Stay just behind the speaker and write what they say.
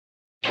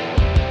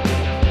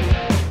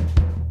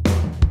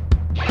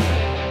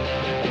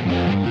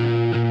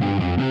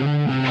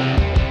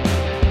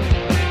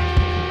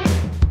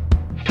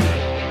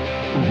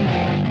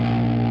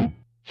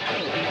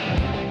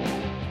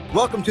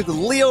welcome to the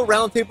Leo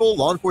Roundtable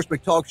Law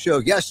Enforcement Talk Show.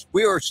 Yes,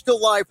 we are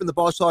still live from the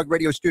Boss Hog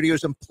Radio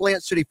Studios in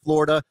Plant City,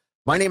 Florida.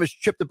 My name is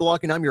Chip DeBlock,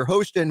 and I'm your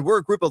host, and we're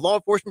a group of law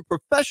enforcement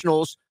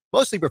professionals,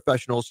 mostly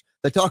professionals,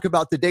 that talk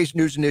about today's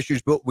news and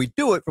issues, but we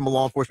do it from a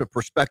law enforcement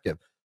perspective.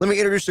 Let me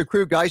introduce the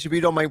crew, guys. If you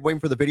don't mind waiting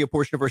for the video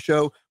portion of our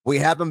show, we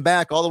have them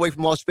back all the way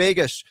from Las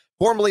Vegas.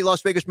 Formerly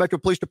Las Vegas Metro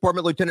Police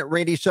Department Lieutenant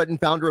Randy Sutton,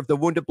 founder of the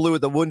Wounded Blue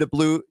at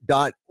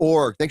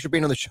thewoundedblue.org. Thanks for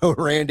being on the show,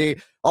 Randy.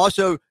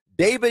 Also,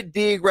 David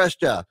D.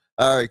 Gresta,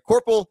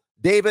 Corporal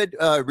David,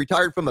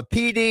 retired from a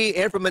PD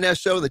and from an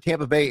SO in the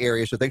Tampa Bay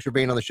area, so thanks for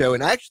being on the show.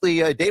 And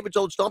actually, David's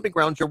old stomping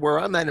grounds are where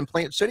I'm at in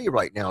Plant City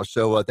right now,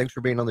 so thanks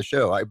for being on the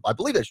show. I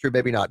believe that's true,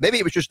 maybe not. Maybe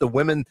it was just the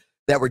women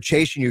that were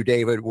chasing you,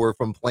 David, were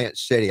from Plant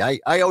City.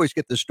 I always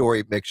get the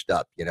story mixed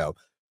up, you know.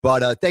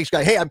 But thanks,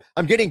 guys. Hey,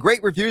 I'm getting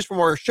great reviews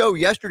from our show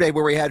yesterday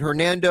where we had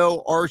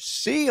Hernando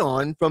RC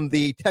on from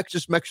the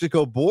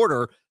Texas-Mexico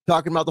border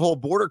talking about the whole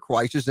border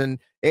crisis. And,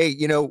 hey,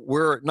 you know,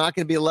 we're not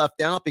going to be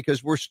left out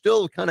because we're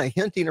still kind of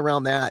hinting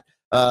around that,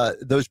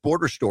 those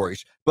border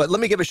stories. But let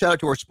me give a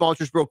shout-out to our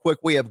sponsors real quick.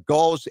 We have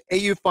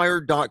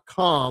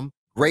GaullsAUFire.com.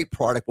 Great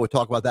product. We'll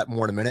talk about that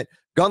more in a minute.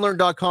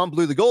 Gunlearn.com,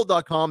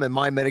 BlueTheGold.com, and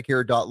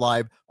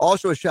MyMedicare.live.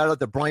 Also a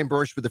shout-out to Brian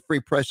Burns for the free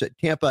press at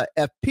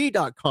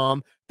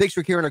TampaFP.com. Thanks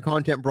for carrying our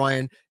content,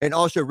 Brian. And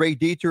also Ray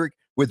Dietrich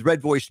with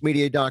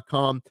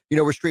RedVoiceMedia.com. You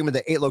know, we're streaming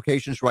to 8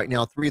 locations right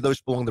now. 3 of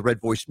those belong to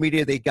Red Voice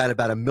Media. They got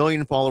about 1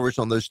 million followers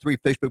on those 3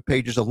 Facebook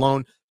pages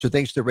alone. So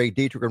thanks to Ray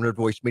Dietrich and Red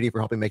Voice Media for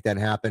helping make that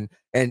happen.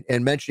 And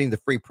mentioning the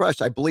free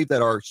press, I believe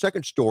that our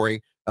second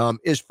story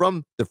is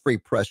from the free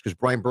press because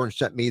Brian Burns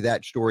sent me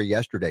that story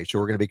yesterday. So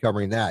we're going to be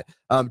covering that.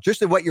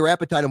 Just to whet your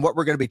appetite and what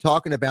we're going to be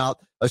talking about,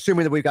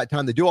 assuming that we've got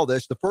time to do all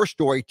this, the first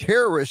story,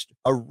 terrorist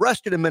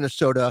arrested in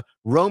Minnesota,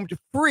 roamed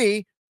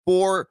free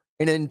for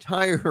an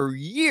entire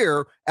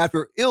year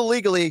after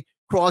illegally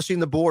crossing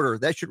the border.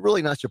 That should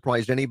really not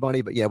surprise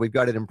anybody, but yeah, we've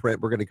got it in print.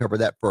 We're going to cover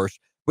that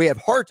first. We have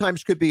hard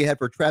times could be ahead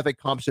for traffic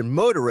cops and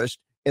motorists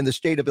in the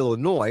state of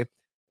Illinois,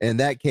 and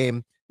that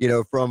came, you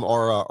know, from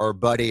our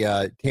buddy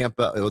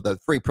Tampa, the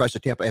free press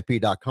at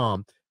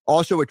TampaFP.com.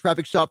 Also, a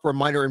traffic stop for a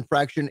minor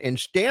infraction in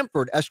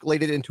Stamford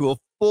escalated into a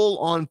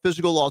full-on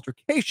physical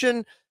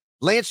altercation.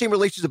 Lansing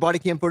releases the body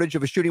cam footage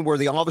of a shooting where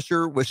the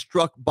officer was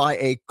struck by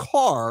a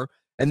car.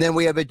 And then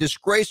we have a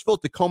disgraceful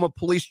Tacoma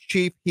police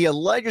chief. He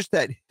alleges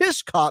that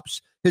his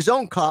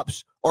own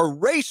cops, are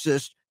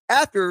racist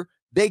after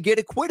they get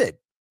acquitted.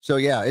 So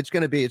yeah, it's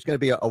going to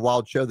be a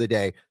wild show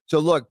today. So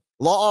look,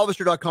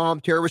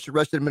 lawofficer.com, terrorist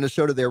arrested in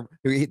Minnesota.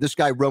 This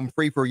guy roamed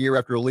free for a year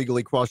after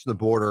illegally crossing the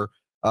border.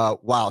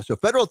 Wow. So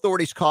federal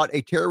authorities caught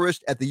a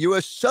terrorist at the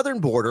U.S. southern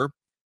border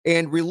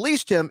and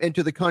released him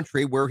into the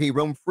country where he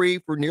roamed free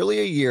for nearly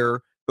a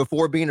year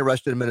before being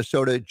arrested in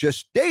Minnesota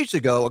just days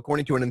ago,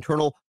 according to an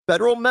internal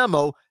federal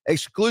memo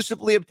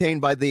exclusively obtained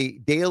by the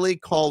Daily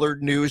Caller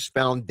News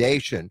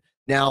Foundation.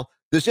 Now,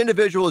 this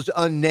individual is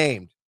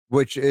unnamed,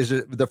 which is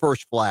the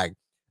first flag.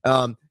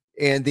 And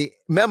the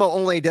memo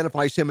only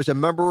identifies him as a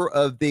member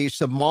of the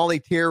Somali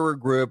terror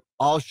group,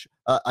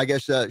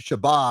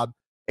 Shabab.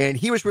 And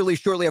he was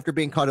released shortly after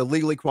being caught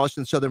illegally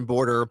crossing the southern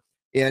border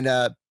in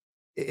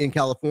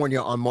California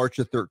on March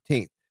the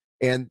 13th.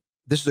 And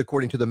this is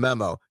according to the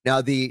memo.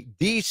 Now, the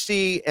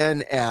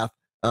DCNF,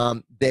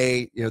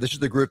 this is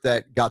the group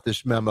that got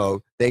this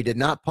memo. They did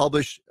not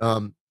publish,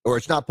 or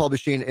it's not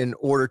publishing in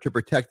order to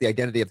protect the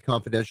identity of the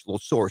confidential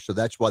source. So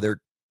that's why they're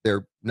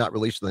not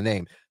releasing the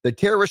name. The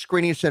Terrorist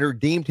Screening Center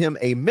deemed him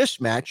a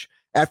mismatch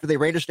after they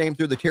ran his name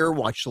through the terror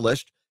watch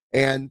list.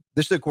 And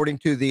this is according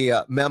to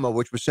the memo,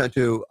 which was sent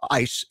to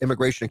ICE,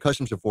 Immigration and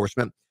Customs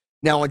Enforcement.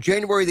 Now, on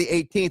January the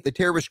 18th, the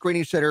Terrorist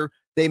Screening Center,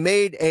 they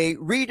made a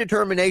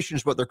redetermination,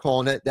 is what they're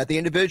calling it, that the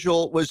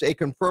individual was a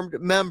confirmed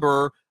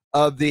member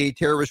of the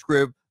terrorist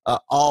group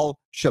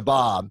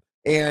Al-Shabaab,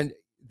 and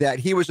that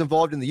he was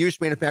involved in the use,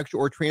 manufacture,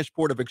 or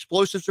transport of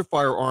explosives or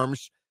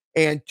firearms.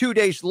 And 2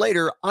 days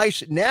later,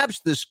 ICE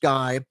nabs this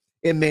guy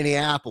in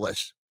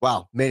Minneapolis.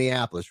 Wow,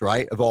 Minneapolis,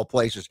 right, of all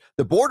places.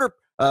 The Border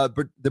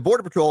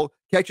Patrol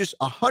catches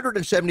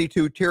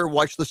 172 terror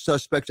watch list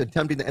suspects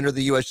attempting to enter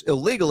the U.S.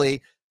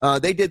 illegally.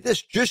 They did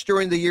this just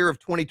during the year of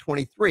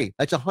 2023.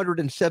 That's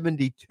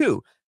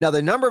 172. Now,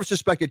 the number of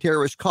suspected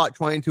terrorists caught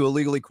trying to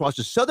illegally cross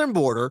the southern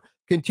border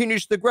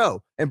continues to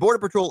grow. And Border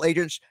Patrol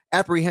agents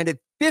apprehended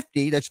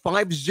 50, that's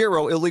 50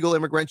 illegal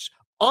immigrants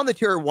on the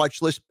terror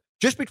watch list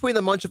just between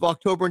the months of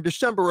October and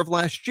December of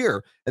last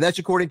year. And that's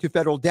according to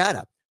federal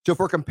data. So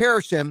for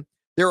comparison,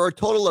 there are a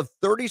total of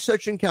 30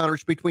 such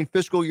encounters between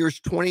fiscal years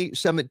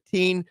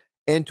 2017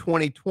 and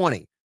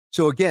 2020.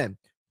 So again,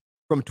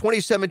 from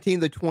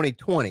 2017 to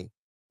 2020,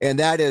 and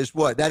that is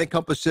what? That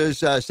encompasses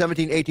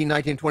 17, 18,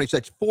 19, 20. So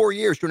that's 4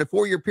 years. During a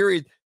 4-year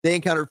period, they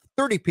encountered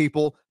 30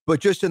 people,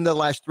 but just in the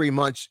last 3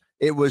 months,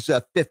 it was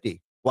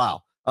 50.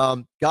 Wow.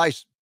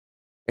 Guys,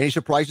 any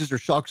surprises or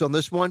shocks on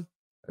this one?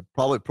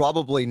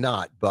 Probably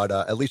not, but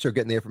at least they're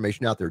getting the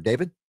information out there.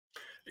 David?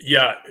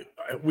 Yeah,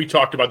 we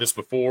talked about this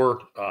before,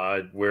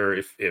 where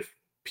if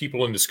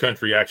people in this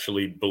country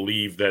actually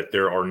believe that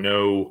there are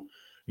no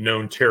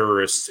known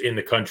terrorists in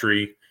the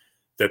country,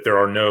 that there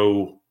are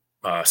no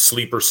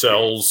sleeper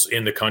cells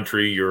in the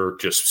country, you're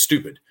just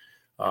stupid.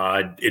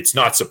 It's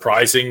not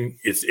surprising.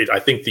 I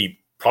think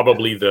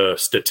probably the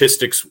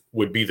statistics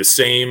would be the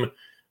same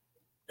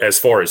as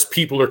far as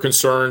people are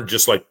concerned,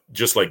 just like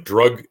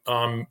drug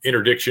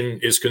interdiction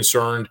is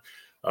concerned.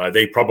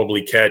 They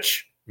probably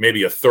catch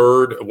maybe a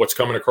third of what's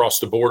coming across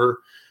the border.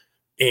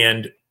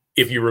 And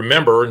if you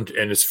remember, and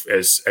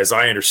as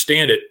I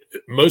understand it,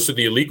 most of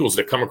the illegals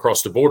that come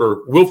across the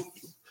border will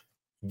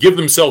give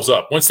themselves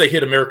up. Once they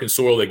hit American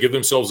soil, they give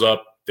themselves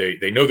up.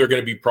 They know they're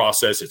going to be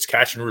processed. It's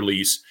catch and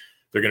release.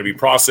 They're going to be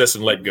processed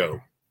and let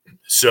go.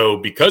 So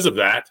because of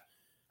that,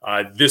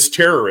 this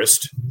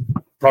terrorist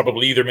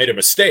probably either made a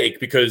mistake,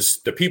 because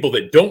the people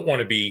that don't want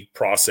to be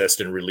processed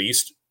and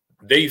released,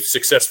 they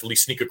successfully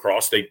sneak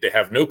across. They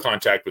have no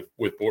contact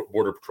with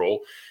Border Patrol,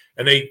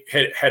 and they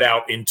head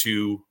out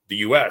into the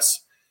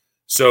U.S.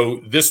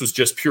 So this was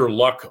just pure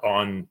luck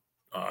on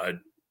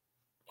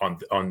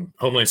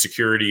Homeland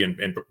Security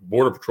and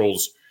Border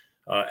Patrol's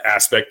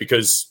aspect,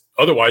 because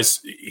otherwise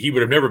he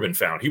would have never been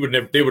found. They would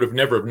have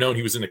never have known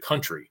he was in the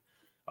country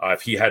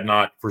if he had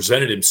not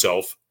presented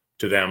himself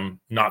to them,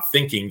 not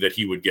thinking that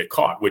he would get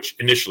caught, which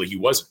initially he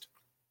wasn't.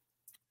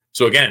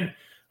 So again,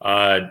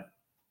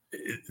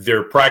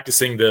 they're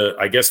practicing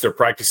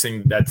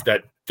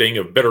that thing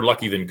of better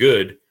lucky than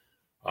good,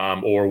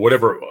 or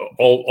whatever,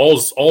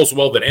 all's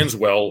well that ends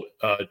well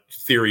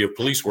theory of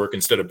police work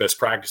instead of best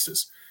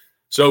practices.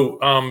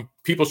 So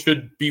people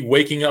should be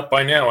waking up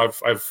by now.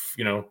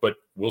 But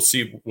we'll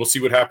see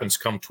what happens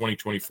come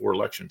 2024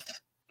 election.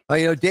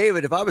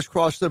 David, if I was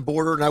crossing the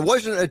border and I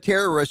wasn't a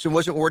terrorist and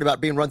wasn't worried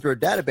about being run through a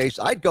database,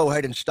 I'd go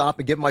ahead and stop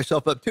and give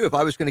myself up too. If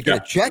I was going to get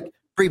a check,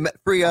 free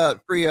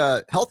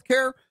health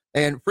care,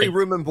 and free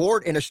room and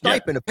board, and a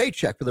stipend, a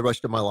paycheck for the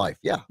rest of my life.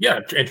 Yeah,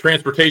 and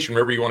transportation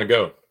wherever you want to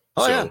go.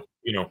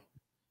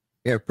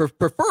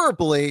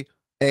 Preferably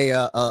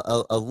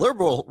a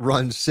liberal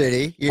run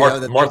city.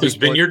 Martha's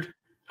Vineyard.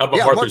 How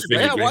about Martha's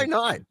Vineyard? Yeah, why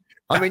not?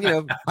 I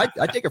mean,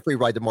 I'd take a free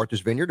ride to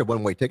Martha's Vineyard, a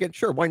one-way ticket.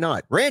 Sure, why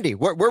not? Randy,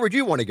 where would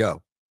you want to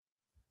go?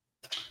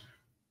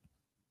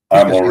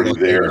 I'm already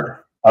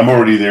there. I'm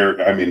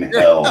in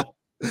hell.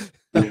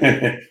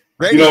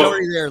 Randy's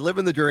already there,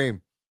 living the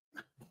dream.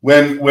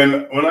 When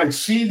I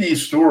see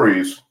these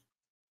stories,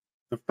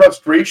 the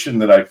frustration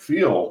that I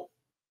feel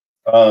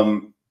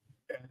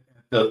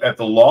at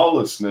the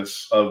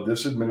lawlessness of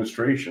this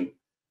administration,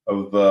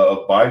 of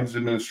Biden's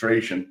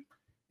administration,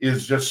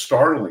 is just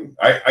startling.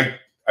 I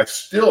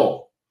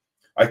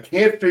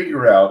can't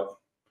figure out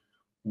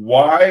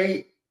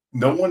why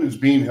no one is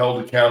being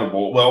held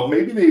accountable. Well,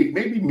 maybe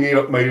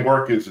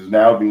Mayorkas is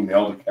now being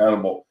held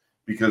accountable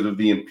because of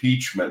the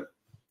impeachment.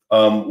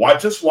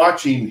 Just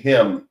watching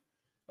him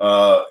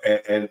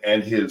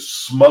and his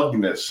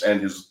smugness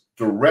and his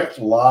direct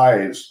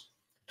lies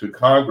to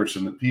Congress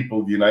and the people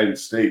of the United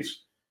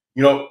States.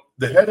 The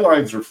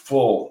headlines are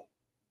full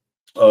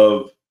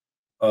of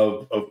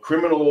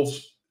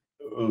criminals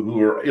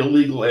who are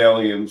illegal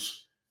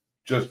aliens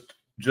just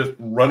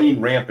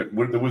running rampant.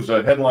 There was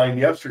a headline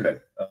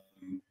yesterday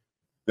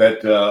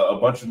that a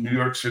bunch of New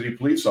York City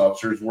police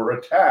officers were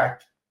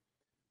attacked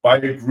by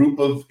a group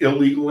of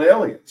illegal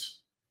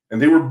aliens,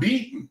 and they were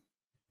beaten.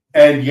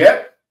 And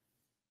yet,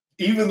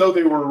 even though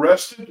they were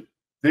arrested,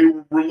 they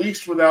were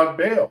released without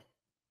bail.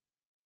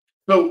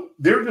 So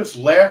they're just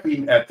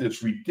laughing at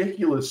this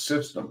ridiculous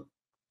system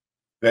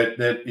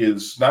that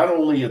is not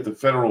only at the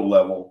federal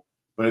level,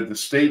 but at the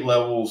state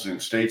levels in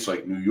states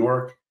like New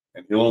York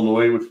and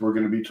Illinois, which we're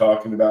going to be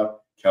talking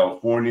about,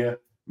 California,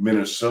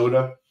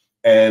 Minnesota,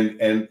 and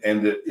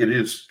it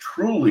is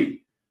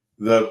truly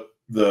the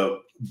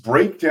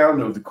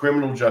breakdown of the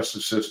criminal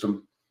justice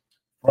system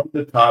from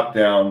the top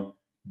down,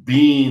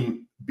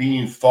 being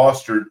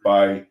fostered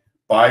by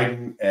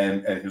Biden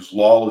and his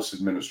lawless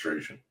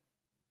administration.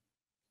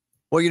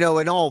 Well,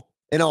 in all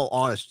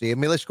honesty, I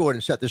mean, let's go ahead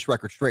and set this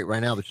record straight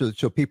right now,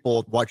 so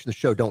people watching the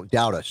show don't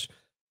doubt us.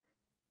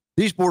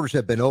 These borders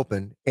have been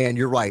open, and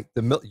you're right.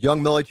 The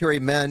young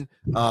military men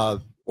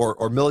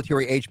or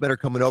military age men are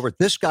coming over.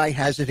 This guy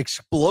has an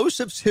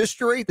explosives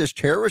history. This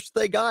terrorist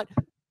they got,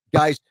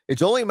 guys.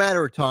 It's only a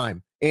matter of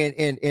time, and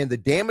the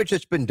damage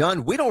that's been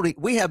done.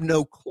 We have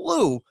no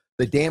clue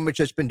the damage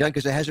that's been done,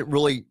 because it hasn't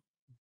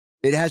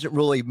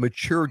really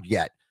matured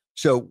yet.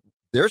 So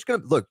there's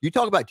going to look. You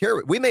talk about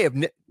terror. We may have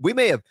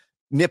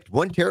nipped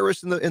one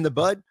terrorist in the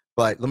bud,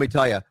 but let me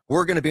tell you,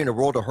 we're going to be in a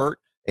world of hurt.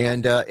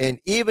 And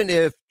even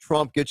if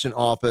Trump gets in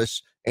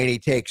office and he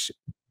takes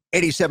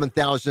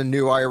 87,000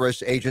 new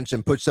IRS agents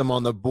and puts them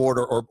on the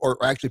border, or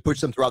actually puts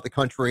them throughout the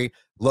country,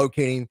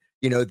 locating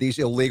these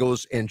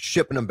illegals and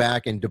shipping them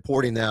back and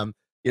deporting them,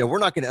 we're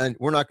not going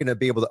to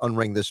be able to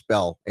unring this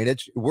bell. And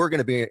we're going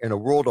to be in a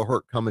world of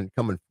hurt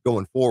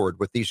going forward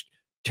with these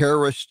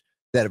terrorists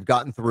that have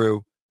gotten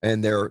through,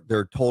 and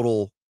their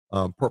total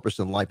purpose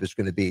in life is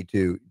going to be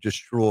to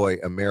destroy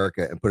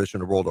America and put us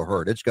in a world of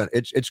hurt. It's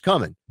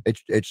coming.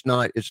 It's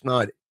not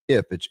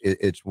if,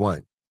 it's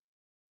when.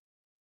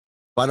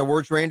 Final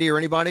words, Randy, or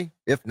anybody?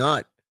 If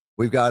not,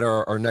 we've got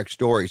our next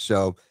story.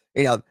 So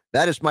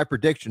that is my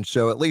prediction.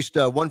 So at least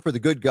one for the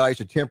good guys,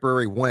 a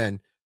temporary win.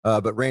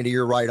 But Randy,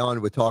 you're right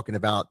on with talking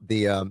about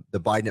the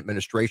Biden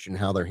administration,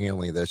 how they're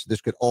handling this.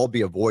 This could all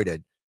be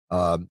avoided,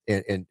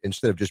 and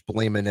instead of just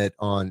blaming it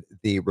on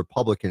the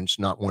Republicans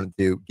not wanting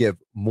to give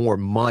more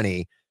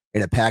money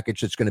in a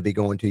package that's going to be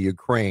going to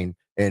Ukraine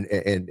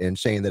and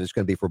saying that it's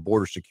going to be for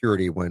border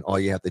security, when all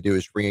you have to do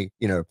is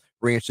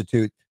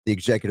reinstitute the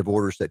executive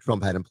orders that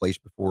Trump had in place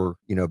before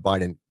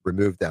Biden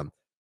removed them.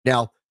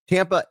 Now,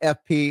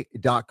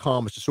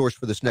 TampaFP.com is the source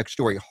for this next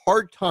story.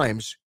 Hard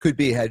times could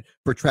be ahead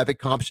for traffic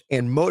cops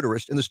and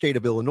motorists in the state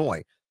of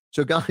Illinois.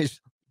 So, guys,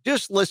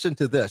 just listen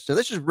to this. So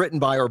this is written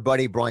by our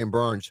buddy Brian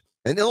Burns.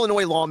 An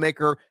Illinois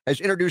lawmaker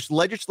has introduced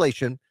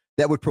legislation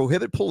that would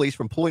prohibit police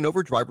from pulling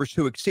over drivers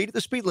who exceeded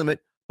the speed limit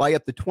by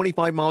up to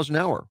 25 miles an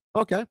hour.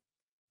 Okay.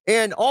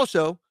 And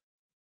also,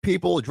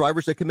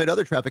 drivers that commit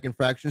other traffic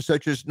infractions,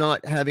 such as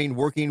not having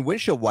working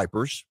windshield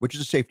wipers, which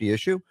is a safety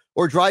issue,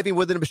 or driving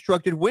with an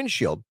obstructed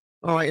windshield.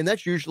 All right, and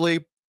that's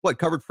usually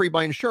covered free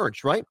by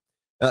insurance, right?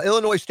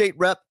 Illinois State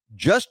Rep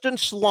Justin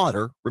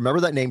Slaughter, remember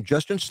that name,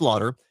 Justin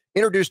Slaughter,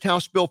 introduced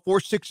House Bill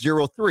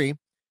 4603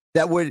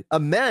 that would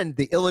amend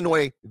the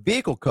Illinois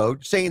Vehicle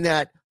Code, saying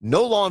that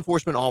no law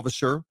enforcement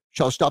officer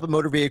shall stop a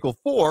motor vehicle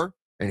for,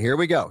 and here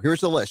we go,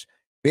 here's the list: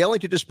 failing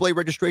to display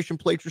registration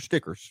plates or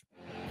stickers,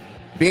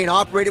 being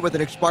operated with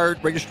an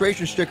expired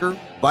registration sticker,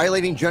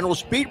 violating general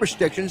speed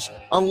restrictions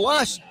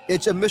unless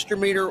it's a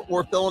misdemeanor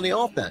or felony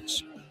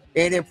offense,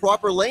 and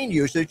improper lane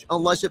usage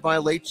unless it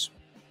violates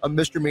a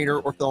misdemeanor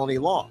or felony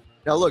law.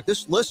 Now, look,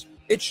 this list,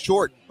 it's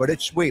short, but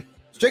it's sweet.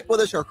 Stick with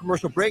us. Our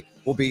commercial break.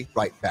 We'll be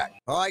right back.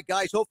 All right,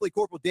 guys, hopefully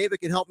Corporal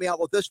David can help me out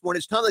with this one.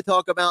 It's time to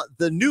talk about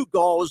the new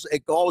Galls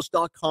at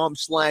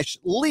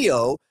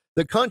galls.com/Leo,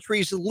 the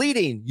country's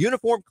leading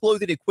uniform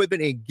clothing,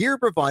 equipment, and gear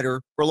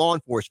provider for law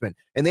enforcement.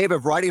 And they have a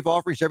variety of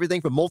offerings, everything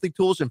from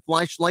multi-tools and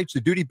flashlights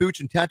to duty boots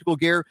and tactical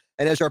gear.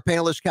 And as our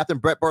panelist, Captain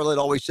Brett Bartlett,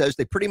 always says,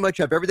 they pretty much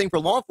have everything for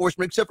law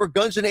enforcement except for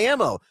guns and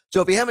ammo. So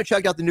if you haven't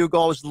checked out the new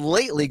Galls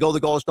lately, go to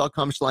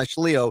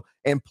galls.com/Leo,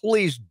 and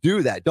please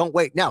do that. Don't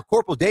wait. Now,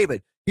 Corporal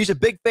David, he's a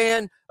big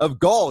fan of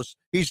Galls.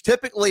 He's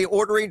typically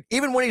ordering,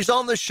 even when he's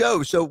on the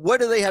show. So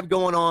what do they have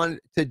going on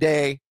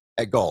today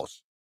at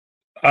Galls?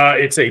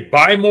 It's a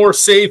buy more,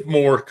 save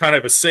more kind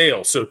of a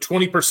sale. So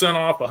 20%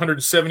 off,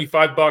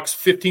 $175,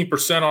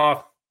 15%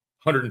 off,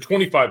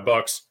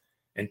 $125,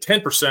 and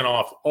 10%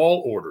 off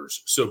all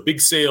orders. So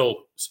big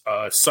sale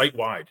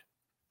site-wide.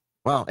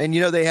 Wow. And,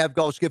 they have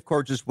Galls gift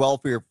cards as well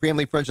for your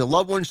family, friends, and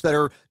loved ones that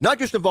are not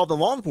just involved in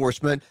law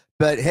enforcement,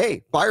 but,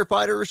 hey,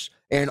 firefighters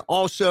and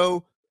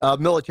also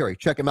military.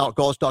 Check them out,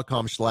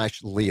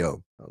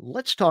 galls.com/Leo.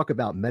 Let's talk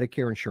about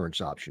Medicare insurance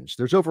options.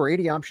 There's over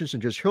 80 options in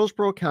just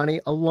Hillsborough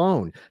County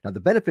alone. Now, the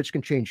benefits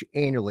can change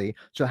annually,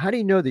 so how do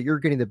you know that you're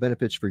getting the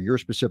benefits for your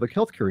specific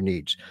healthcare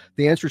needs?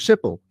 The answer is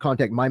simple.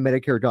 Contact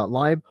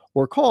mymedicare.live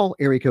or call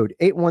area code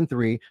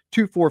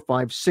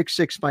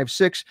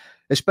 813-245-6656,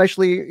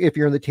 especially if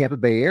you're in the Tampa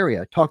Bay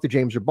area. Talk to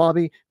James or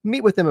Bobby,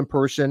 meet with them in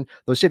person.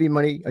 They'll save you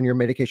money on your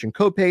medication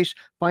copays,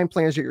 find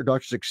plans that your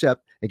doctors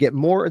accept, and get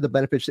more of the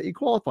benefits that you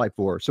qualify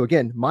for. So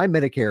again,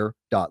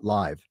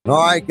 mymedicare.live.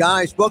 All right,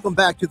 guys, welcome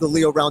back to the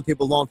Leo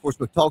Roundtable Law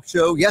Enforcement Talk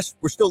Show. Yes,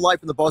 we're still live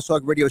from the Boss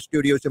Hog Radio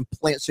Studios in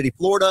Plant City,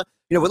 Florida.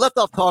 We left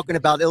off talking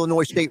about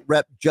Illinois State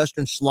Rep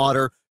Justin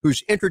Slaughter,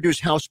 who's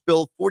introduced House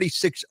Bill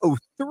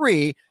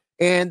 4603,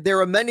 and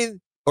they're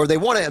amending, or they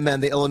want to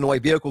amend the Illinois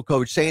Vehicle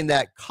Code, saying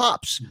that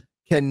cops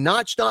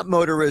cannot stop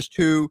motorists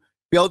who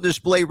fail to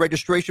display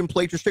registration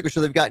plates or stickers. So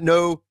they got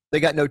no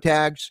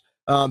tags,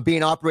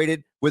 being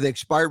operated with an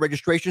expired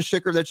registration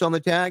sticker that's on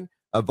the tag,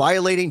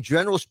 violating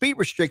general speed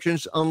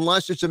restrictions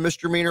unless it's a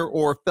misdemeanor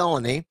or a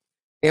felony,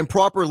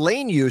 improper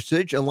lane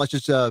usage unless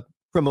it's a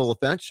criminal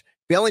offense,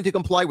 failing to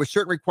comply with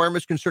certain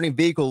requirements concerning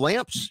vehicle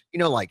lamps,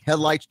 like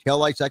headlights,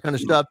 taillights, that kind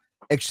of stuff,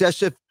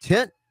 excessive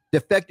tint,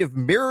 defective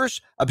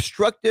mirrors,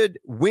 obstructed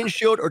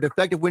windshield or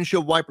defective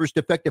windshield wipers,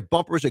 defective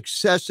bumpers,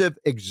 excessive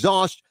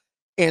exhaust,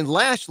 and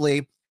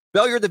lastly,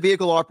 failure of the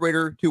vehicle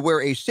operator to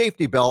wear a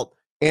safety belt.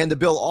 And the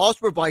bill also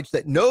provides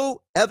that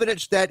no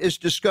evidence that is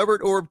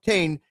discovered or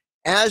obtained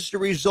as the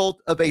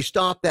result of a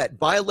stop that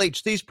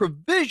violates these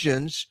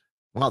provisions,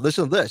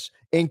 listen to this,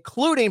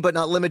 including but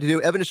not limited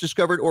to evidence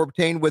discovered or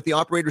obtained with the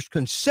operator's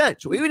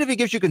consent. So even if he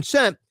gives you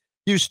consent,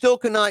 you still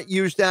cannot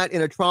use that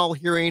in a trial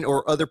hearing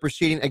or other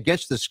proceeding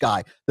against this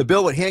guy. The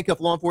bill would handcuff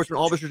law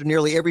enforcement officers in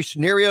nearly every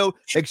scenario,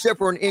 except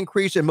for an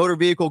increase in motor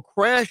vehicle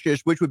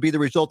crashes, which would be the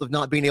result of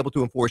not being able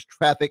to enforce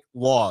traffic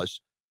laws.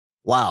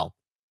 Wow.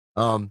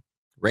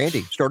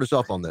 Randy, start us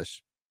off on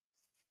this.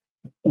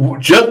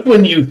 Just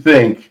when you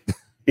think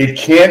it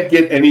can't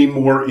get any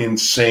more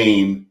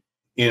insane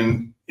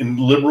in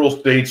liberal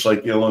states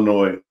like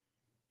Illinois,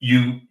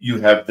 you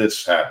have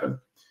this happen.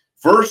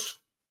 First,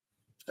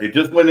 it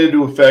just went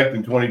into effect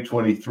in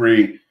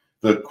 2023,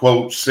 the,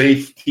 quote,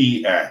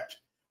 SAFE-T Act,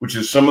 which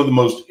is some of the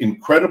most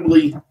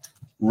incredibly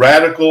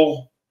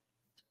radical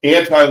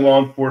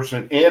anti-law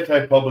enforcement,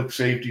 anti-public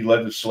safety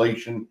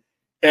legislation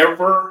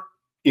ever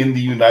in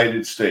the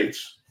United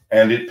States.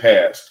 And it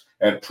passed.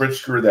 And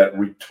Pritzker, that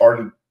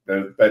retarded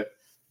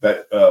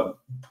that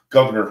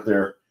governor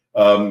there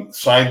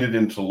signed it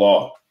into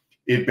law.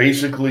 It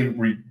basically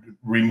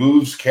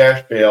removes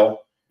cash bail.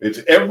 It's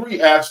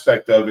every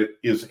aspect of it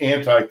is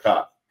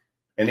anti-cop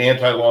and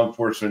anti-law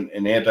enforcement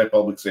and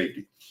anti-public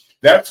safety.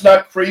 That's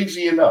not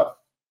crazy enough.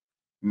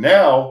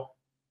 Now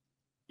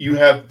you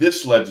have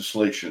this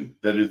legislation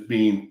that is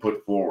being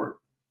put forward.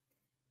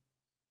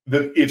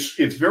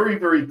 It's very,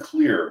 very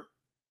clear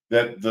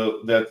that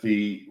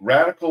the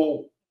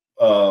radical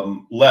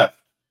left,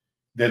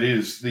 that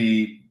is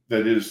the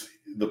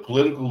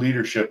political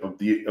leadership of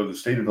the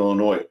state of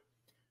Illinois,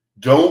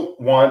 don't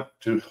want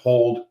to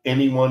hold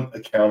anyone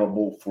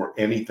accountable for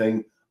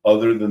anything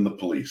other than the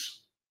police.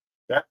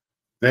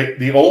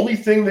 The only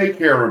thing they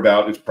care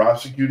about is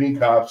prosecuting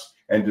cops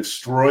and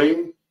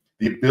destroying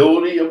the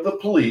ability of the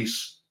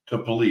police to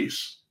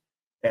police.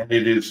 And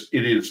it is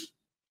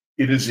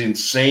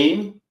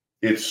insane.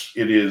 It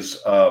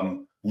is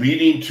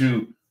leading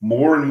to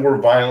more and more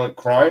violent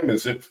crime,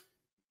 as if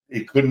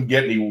it couldn't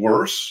get any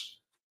worse.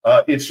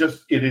 It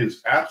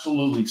is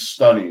absolutely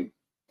stunning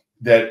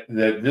that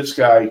this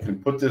guy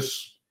can put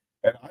this,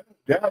 and I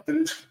don't doubt that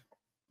it's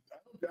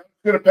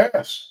going to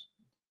pass.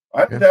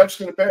 I don't doubt it's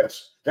going to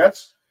pass.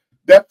 That's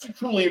the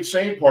truly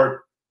insane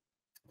part.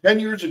 10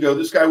 years ago,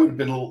 this guy would have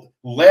been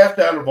laughed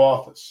out of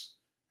office,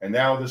 and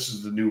now this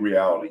is the new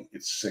reality.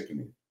 It's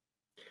sickening.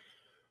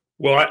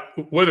 Well,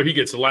 whether he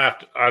gets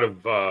laughed out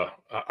of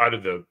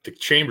the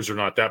chambers or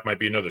not, that might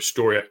be another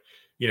story.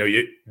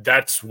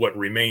 That's what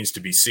remains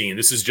to be seen.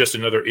 This is just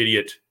another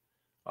idiot,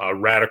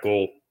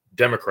 radical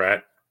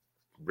Democrat.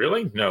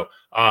 Really? No.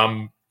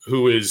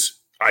 Who is,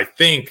 I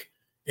think,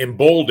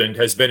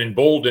 has been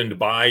emboldened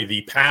by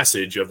the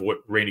passage of what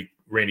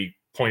Randy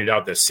pointed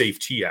out, the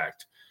SAFE-T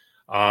Act.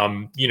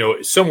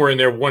 Somewhere in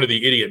there, one of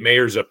the idiot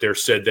mayors up there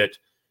said that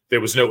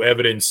there was no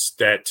evidence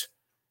that,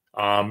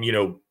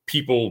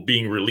 people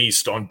being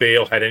released on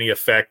bail had any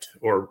effect,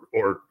 or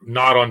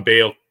not on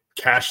bail,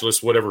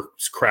 cashless, whatever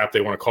crap they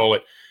want to call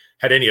it,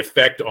 had any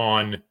effect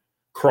on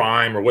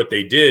crime or what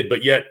they did.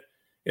 But yet,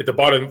 at the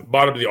bottom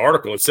of the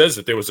article, it says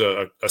that there was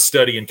a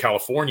study in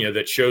California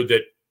that showed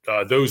that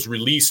those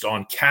released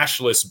on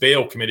cashless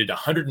bail committed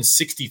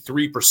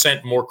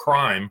 163% more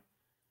crime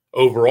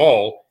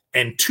overall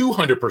and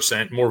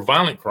 200% more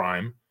violent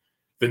crime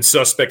than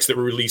suspects that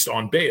were released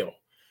on bail.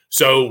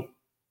 So,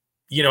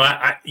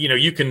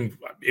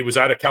 it was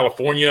out of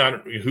California. I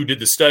don't know who did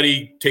the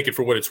study, take it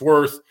for what it's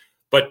worth.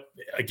 But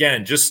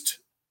again, just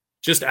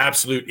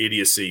absolute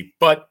idiocy.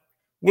 But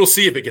we'll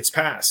see if it gets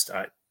passed.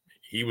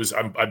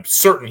 I'm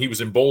certain he was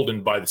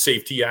emboldened by the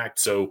SAFE-T Act.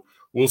 So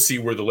we'll see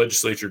where the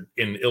legislature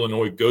in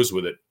Illinois goes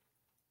with it.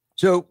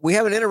 So we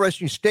have an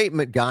interesting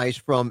statement, guys,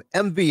 from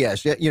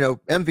MVS.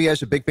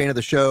 MVS, a big fan of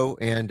the show,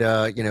 and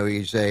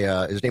he's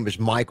his name is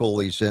Michael.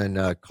 He's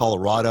in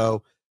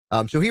Colorado.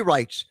 So he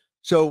writes,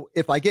 so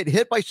if I get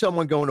hit by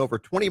someone going over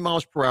 20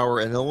 miles per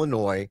hour in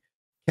Illinois,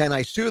 can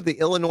I sue the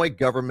Illinois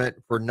government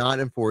for not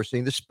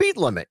enforcing the speed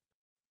limit?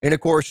 And of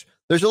course,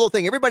 there's a little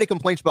thing. Everybody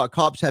complains about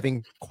cops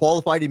having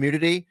qualified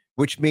immunity,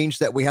 which means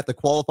that we have to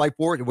qualify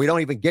for it, and we don't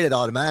even get it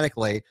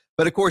automatically.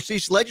 But of course,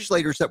 these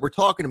legislators that we're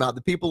talking about,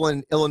 the people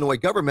in Illinois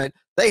government,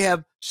 they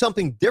have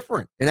something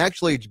different. And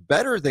actually, it's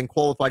better than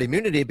qualified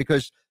immunity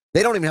because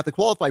they don't even have to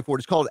qualify for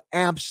it. It's called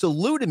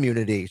absolute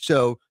immunity.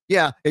 So,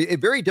 yeah,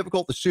 it's very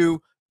difficult to sue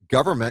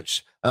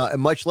governments,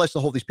 and much less to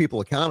hold these people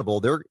accountable.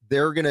 They're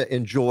going to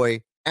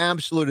enjoy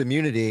absolute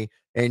immunity,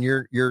 and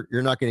you're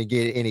not going to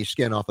get any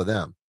skin off of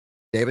them.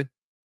 David?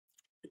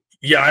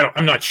 Yeah,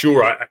 I'm not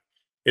sure.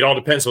 It all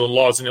depends on the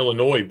laws in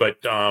Illinois,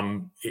 but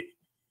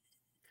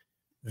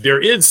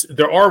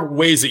there are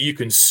ways that you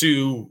can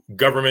sue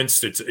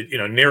governments. It's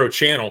narrow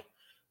channel,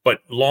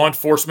 but law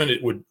enforcement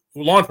again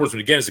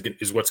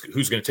is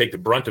who's going to take the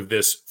brunt of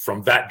this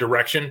from that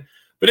direction.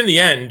 But in the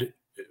end,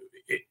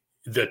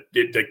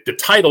 the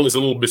title is a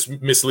little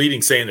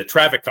misleading, saying that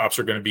traffic cops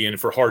are going to be in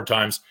for hard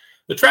times.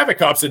 The traffic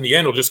cops in the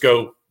end will just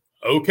go,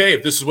 okay,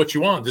 if this is what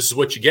you want, this is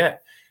what you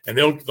get. And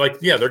they're going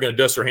to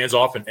dust their hands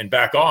off and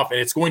back off. And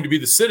it's going to be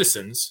the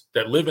citizens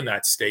that live in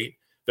that state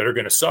that are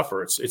going to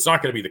suffer. It's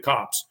not going to be the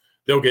cops.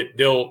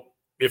 They'll,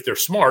 if they're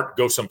smart,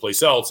 go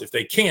someplace else. If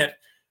they can't,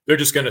 they're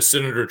just going to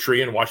sit under a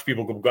tree and watch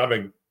people go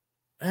grabbing.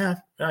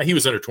 He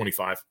was under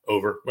 25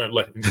 over.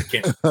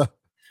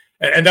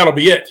 And that'll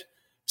be it.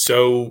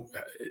 So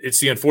it's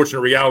the unfortunate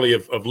reality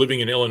of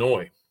living in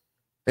Illinois.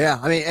 Yeah,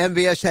 I mean,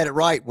 MVS had it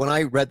right. When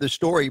I read the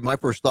story, my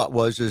first thought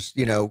was,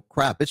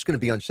 crap, it's going to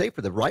be unsafe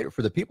for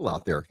the people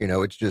out there.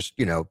 It's just,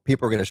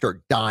 people are going to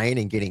start dying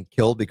and getting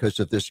killed because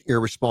of this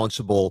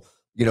irresponsible,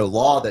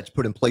 law that's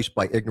put in place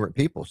by ignorant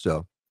people.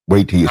 So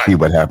wait till you see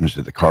what happens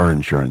to the car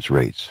insurance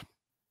rates.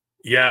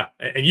 Yeah,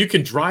 and you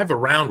can drive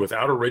around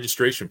without a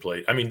registration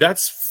plate. I mean,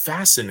 that's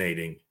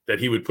fascinating that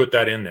he would put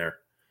that in there.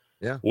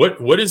 Yeah.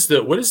 What is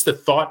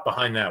the thought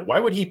behind that? Why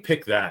would he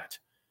pick that,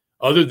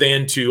 other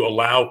than to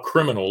allow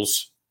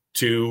criminals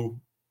to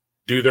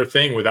do their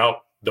thing with a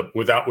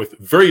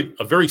very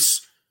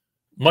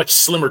much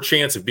slimmer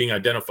chance of being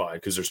identified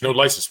because there's no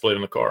license plate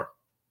on the car?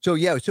 So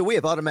we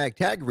have automatic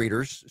tag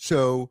readers.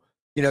 So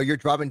you're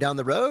driving down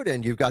the road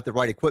and you've got the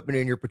right equipment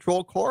in your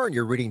patrol car and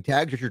you're reading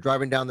tags as you're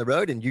driving down the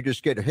road and you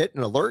just get a hit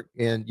and alert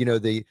and your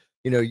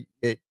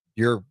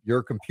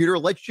computer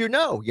lets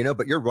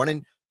but you're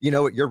running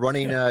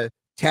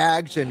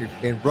tags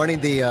and running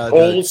the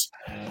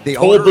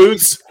toll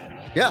booths.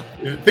 Yeah,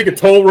 think of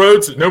toll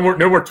roads. No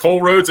more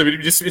toll roads. I mean,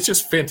 it's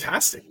just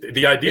fantastic.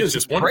 The idea is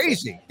just wonderful.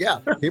 Crazy. Yeah,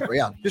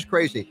 just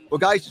crazy. Well,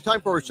 guys, it's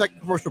time for our second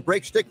commercial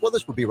break. Stick with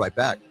us. We'll be right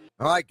back.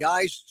 All right,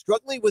 guys,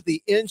 struggling with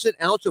the ins and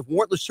outs of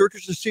warrantless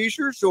searches and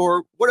seizures,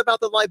 or what about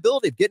the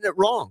liability of getting it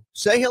wrong?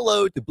 Say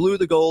hello to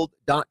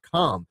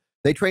bluetogold.com.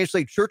 They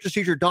translate search and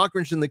seizure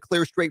doctrines into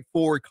clear,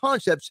 straightforward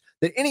concepts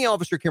that any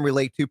officer can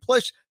relate to.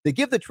 Plus, they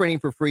give the training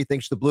for free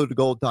thanks to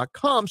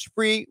bluetogold.com's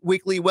free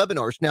weekly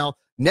webinars. Now,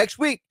 next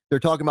week, they're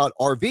talking about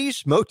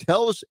RVs,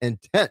 motels, and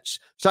tents.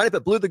 Sign up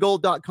at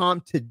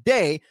bluetogold.com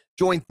today.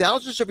 Join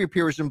thousands of your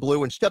peers in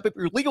blue and step up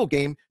your legal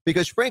game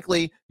because,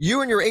 frankly,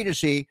 you and your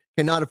agency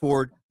cannot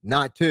afford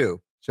not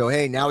to. So,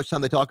 hey, now it's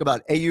time to talk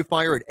about AU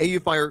Fire at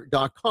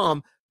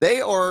aufire.com.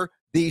 They are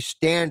the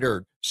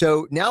standard.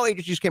 So now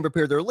agencies can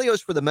prepare their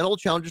LEOs for the mental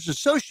challenges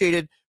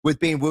associated with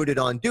being wounded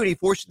on duty,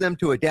 forcing them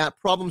to adapt,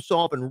 problem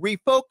solve, and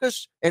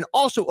refocus, and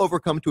also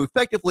overcome to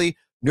effectively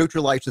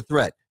neutralize the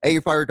threat.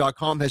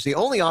 AUFire.com has the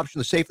only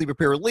option to safely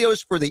prepare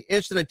LEOs for the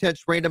instant,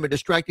 intense, random, and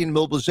distracting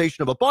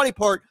mobilization of a body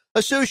part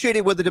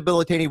associated with a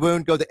debilitating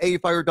wound. Go to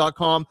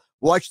AUFire.com,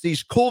 watch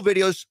these cool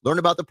videos, learn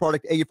about the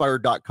product,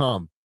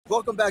 AUFire.com.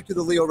 Welcome back to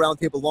the Leo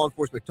Roundtable Law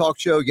Enforcement Talk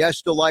Show. Yes,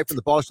 still live from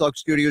the Boss Hog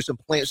Studios in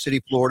Plant City,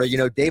 Florida.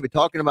 David,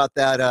 talking about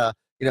that,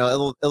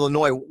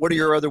 Illinois, what are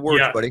your other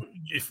words, buddy?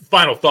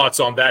 Final thoughts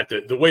on that.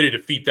 The way to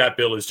defeat that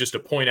bill is just to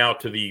point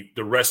out to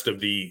the rest of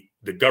the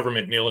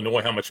government in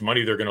Illinois how much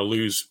money they're going to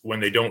lose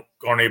when they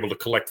aren't able to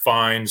collect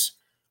fines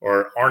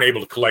or aren't able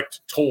to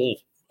collect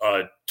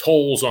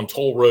tolls on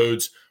toll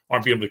roads,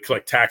 aren't being able to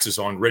collect taxes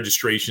on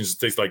registrations,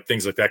 things like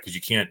that, because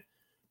you can't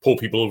pull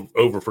people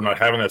over for not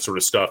having that sort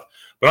of stuff.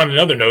 But on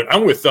another note,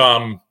 I'm with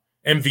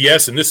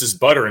MVS, and this is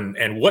Butter.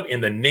 And what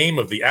in the name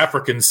of the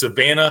African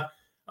savannah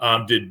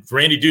did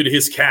Randy do to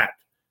his cat?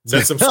 Is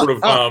that some sort of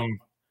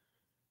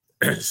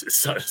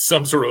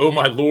some sort of, oh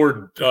my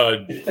Lord,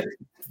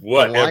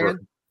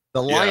 whatever?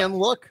 The lion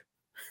look.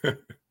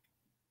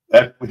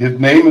 His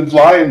name is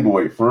Lion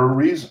Boy for a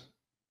reason.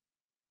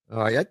 All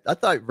right, I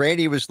thought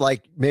Randy was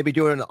like maybe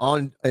doing a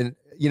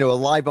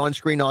live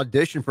on-screen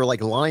audition for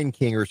like Lion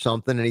King or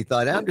something, and he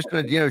thought, I'm just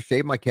going to,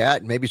 shave my cat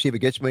and maybe see if it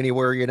gets me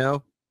anywhere, Who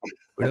knows?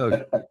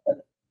 All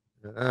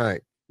right.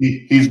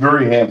 He's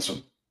very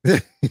handsome.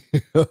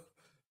 All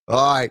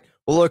right.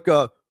 Well, look,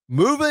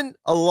 moving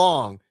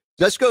along,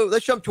 let's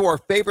jump to our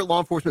favorite law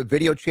enforcement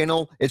video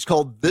channel. It's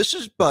called This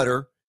is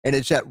Butter, and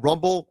it's at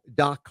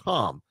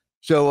rumble.com.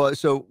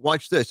 So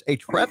watch this. A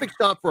traffic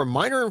stop for a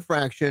minor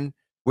infraction,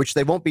 which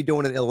they won't be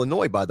doing in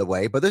Illinois, by the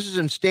way, but this is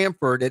in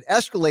Stanford. It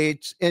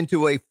escalates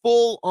into a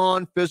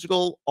full-on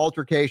physical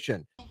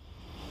altercation.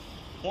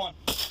 One.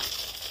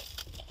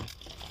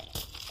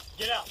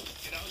 Get out.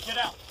 Get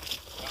out.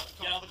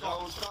 Get out of the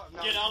car.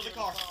 Get out of the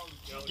car.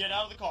 Get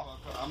out of the car.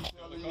 I'm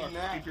telling you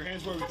now. Keep your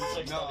hands where we can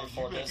see. No,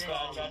 for this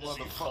guy. Try to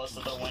see close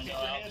to the window. Keep your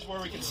hands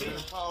where we can see.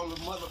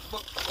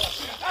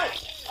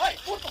 Hey,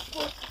 what the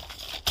fuck?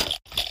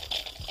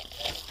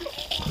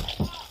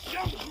 Get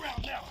on the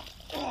ground now.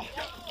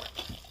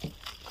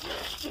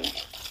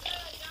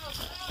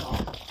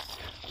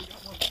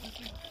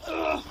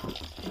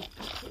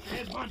 Put your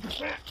hands behind your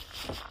back.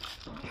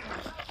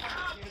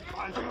 Hands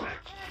behind your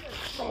back.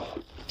 Hands behind your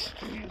back.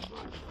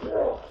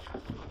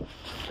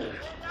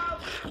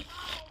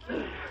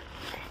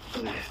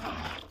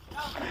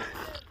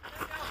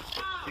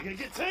 You're gonna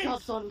get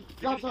tased.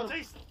 Drop son.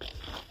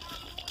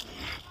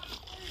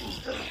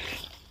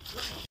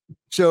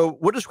 So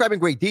we'll describe in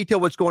great detail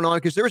what's going on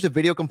because there is a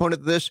video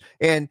component to this.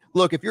 And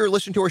look, if you're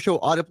listening to our show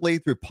audibly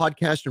through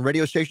podcasts and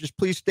radio stations,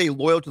 please stay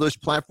loyal to those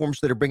platforms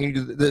that are bringing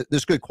you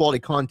this good quality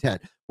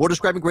content. We'll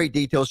describe in great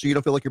detail so you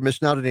don't feel like you're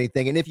missing out on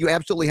anything. And if you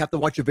absolutely have to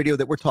watch a video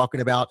that we're talking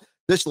about,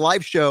 this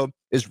live show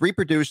is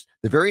reproduced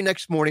the very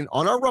next morning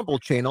on our Rumble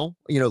channel,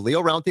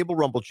 Leo Roundtable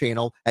Rumble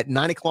channel at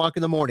 9 o'clock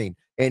in the morning.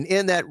 And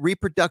in that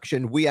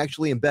reproduction, we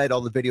actually embed all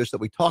the videos that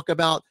we talk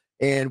about.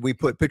 And we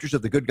put pictures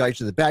of the good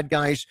guys and the bad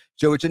guys.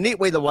 So it's a neat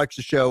way to watch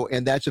the show,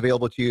 and that's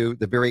available to you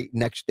the very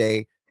next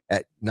day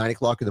at 9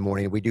 o'clock in the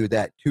morning. We do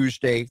that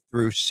Tuesday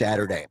through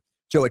Saturday.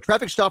 So a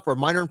traffic stop for a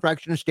minor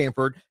infraction in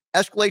Stanford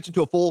escalates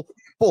into a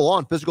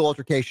full-on physical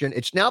altercation.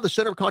 It's now the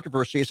center of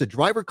controversy as the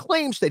driver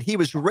claims that he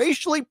was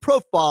racially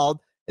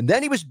profiled, and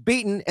then he was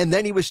beaten, and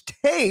then he was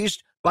tased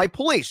by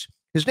police.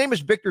 His name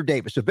is Victor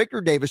Davis. So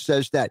Victor Davis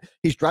says that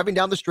he's driving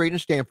down the street in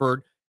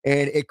Stanford,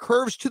 and it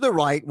curves to the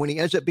right when he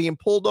ends up being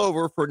pulled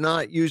over for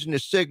not using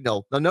his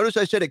signal. Now, notice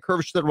I said it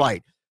curves to the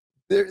right.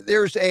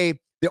 There's the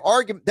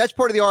argument. That's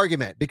part of the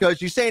argument because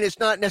he's saying it's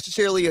not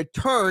necessarily a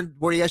turn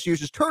where he has to use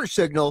his turn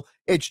signal.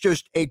 It's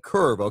just a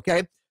curve,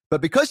 okay?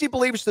 But because he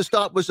believes the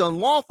stop was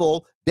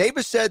unlawful,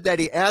 Davis said that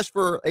he asked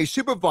for a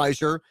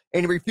supervisor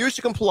and he refused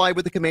to comply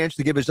with the commands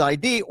to give his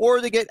ID or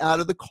to get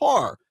out of the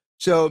car.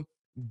 So,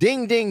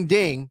 ding, ding,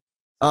 ding.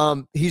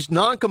 He's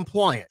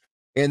non-compliant.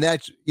 And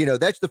that's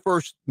the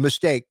first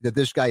mistake that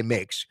this guy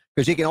makes,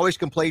 because he can always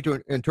complain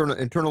to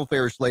internal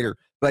affairs later,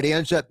 but he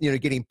ends up,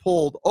 getting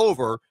pulled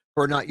over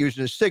for not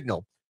using his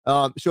signal.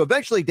 So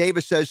eventually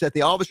Davis says that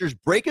the officers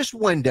break his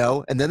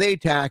window and then they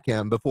attack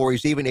him before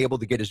he's even able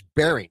to get his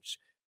bearings.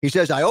 He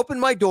says, I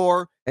opened my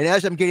door, and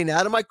as I'm getting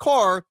out of my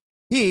car,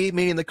 he,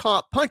 meaning the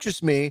cop,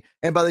 punches me.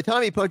 And by the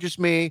time he punches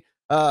me,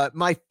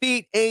 my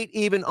feet ain't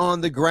even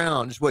on the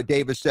ground, is what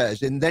Davis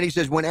says. And then he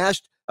says, when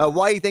asked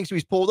why he thinks he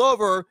was pulled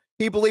over,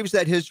 he believes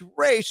that his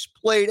race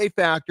played a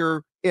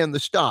factor in the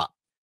stop.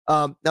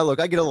 Now, look,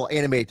 I get a little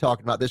animated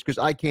talking about this because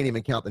I can't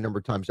even count the number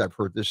of times I've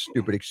heard this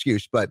stupid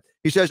excuse. But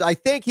he says, I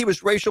think he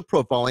was racial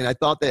profiling. I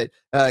thought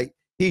that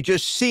he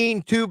just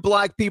seen two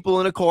black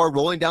people in a car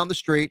rolling down the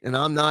street, and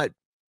I'm not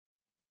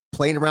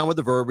playing around with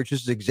the verbiage.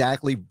 This is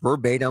exactly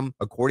verbatim,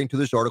 according to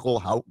this article,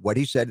 what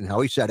he said and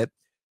how he said it.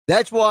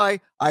 That's why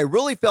I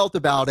really felt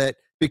about it,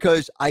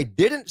 because I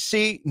didn't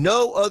see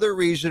no other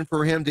reason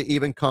for him to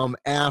even come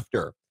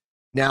after.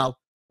 Now,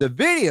 the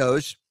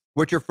videos,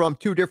 which are from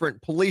two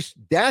different police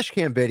dash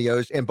cam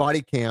videos and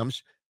body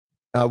cams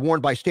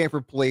worn by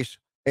Stanford Police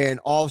and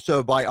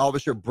also by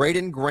Officer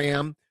Braden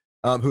Graham,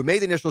 who made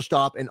the initial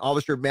stop, and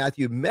Officer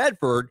Matthew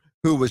Medford,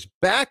 who was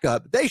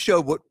backup, they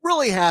showed what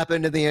really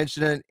happened in the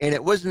incident, and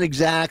it wasn't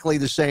exactly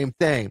the same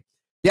thing.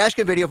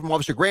 Dashcam video from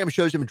Officer Graham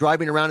shows him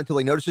driving around until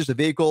he notices the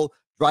vehicle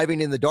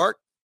driving in the dark.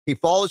 He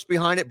follows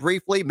behind it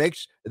briefly,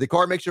 the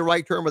car makes a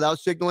right turn without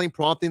signaling,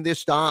 prompting this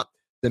stop.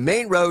 The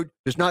main road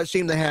does not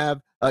seem to have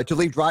to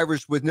leave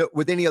drivers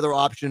with any other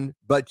option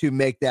but to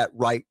make that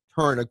right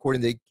turn,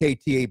 according to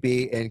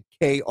KTAB and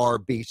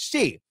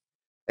KRBC.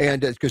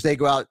 And because they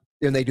go out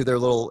and they do their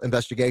little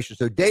investigation.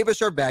 So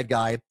Davis, our bad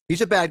guy,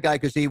 he's a bad guy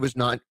because he was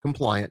not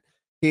compliant.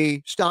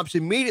 He stops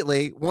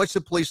immediately once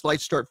the police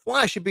lights start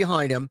flashing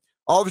behind him.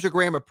 Officer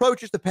Graham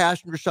approaches the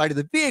passenger side of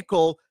the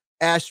vehicle,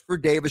 asks for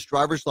Davis'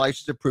 driver's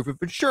license and proof of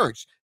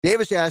insurance.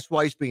 Davis asks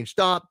why he's being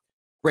stopped.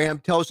 Graham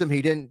tells him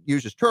he didn't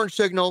use his turn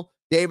signal.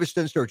 Davis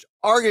then starts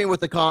arguing with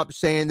the cop,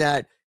 saying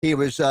that he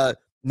was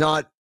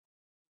not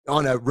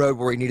on a road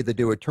where he needed to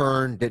do a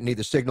turn, didn't need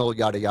the signal,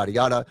 yada, yada,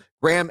 yada.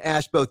 Graham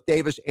asked both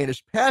Davis and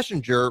his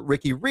passenger,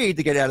 Ricky Reed,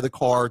 to get out of the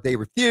car. They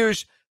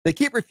refuse. They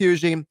keep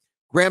refusing.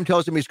 Graham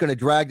tells him he's going to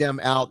drag them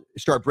out,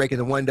 start breaking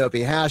the window if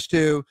he has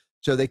to.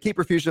 So they keep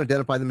refusing to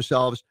identify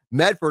themselves.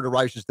 Medford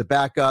arrives as the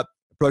backup,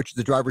 approaches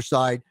the driver's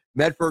side.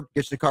 Medford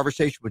gets in a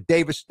conversation with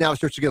Davis. Now it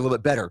starts to get a little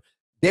bit better.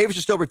 Davis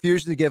is still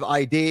refusing to give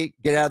ID,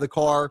 get out of the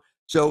car.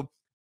 So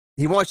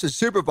he wants his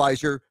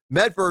supervisor.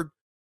 Medford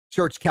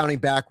starts counting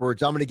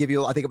backwards. I'm going to give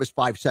you, I think it was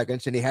 5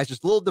 seconds. And he has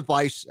this little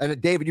device. And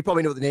David, you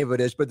probably know what the name of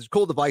it is, but this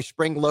cool device,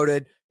 spring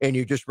loaded, and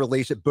you just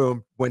release it.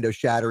 Boom, window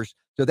shatters.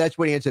 So that's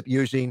what he ends up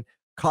using.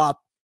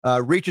 Cop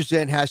reaches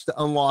in, has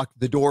to unlock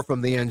the door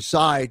from the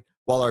inside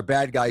while our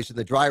bad guy's in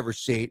the driver's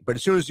seat. But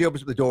as soon as he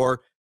opens up the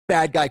door,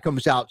 bad guy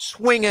comes out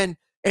swinging.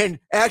 And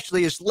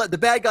actually, the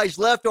bad guy's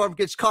left arm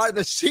gets caught in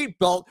the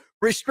seatbelt,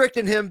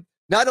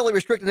 not only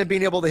restricting him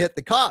being able to hit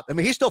the cop. I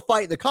mean, he's still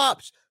fighting the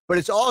cops, but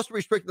it's also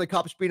restricting the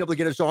cops being able to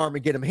get his arm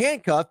and get him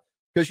handcuffed,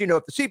 because, if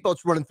the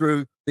seatbelt's running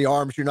through the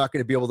arms, you're not going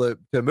to be able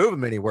to move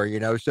him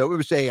anywhere, So it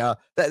was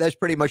that's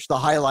pretty much the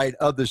highlight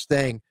of this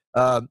thing.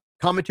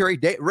 Commentary,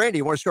 Randy,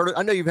 you want to start?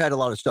 I know you've had a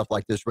lot of stuff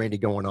like this, Randy,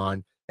 going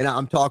on, and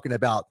I'm talking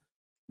about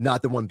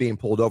not the one being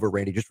pulled over,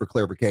 Randy, just for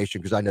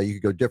clarification, because I know you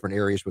could go different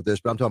areas with this,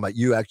 but I'm talking about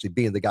you actually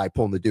being the guy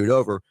pulling the dude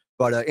over.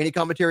 But any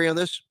commentary on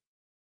this?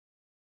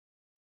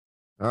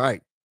 All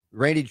right.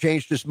 Randy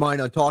changed his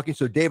mind on talking,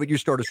 so David, you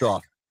start us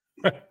off.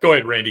 Go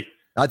ahead, Randy.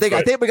 I think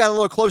we got a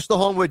little close to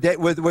home with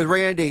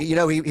Randy.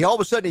 He all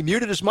of a sudden he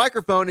muted his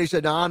microphone and he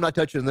said, "No, I'm not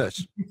touching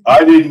this."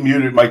 I didn't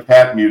mute it. My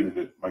cat muted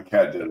it. My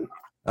cat did it.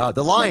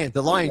 The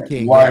Lion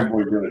King. Lion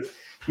Boy did it.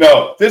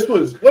 No, this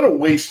was what a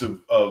waste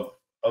of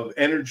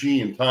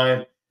energy and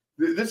time.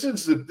 This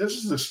is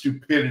the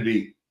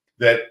stupidity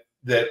that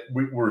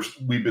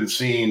we've been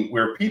seeing,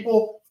 where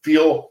people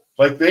feel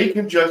like they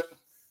can just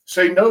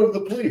say no to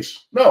the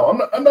police. No,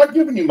 I'm not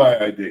giving you my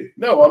ID.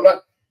 No, I'm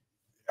not.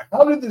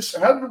 How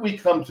did we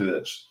come to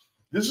this?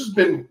 This has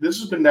been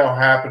now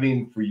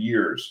happening for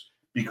years,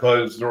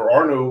 because there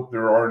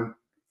are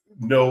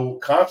no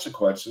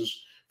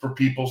consequences for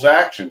people's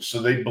actions.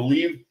 So they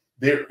believe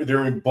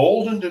they're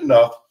emboldened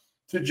enough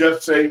to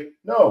just say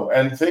no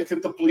and think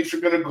that the police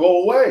are going to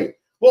go away.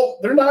 Well,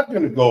 they're not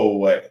going to go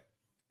away.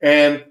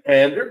 And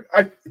there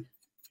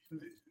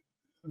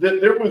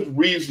was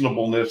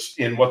reasonableness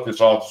in what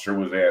this officer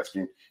was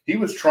asking. He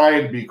was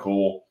trying to be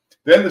cool.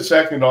 Then the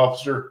second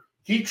officer,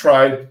 he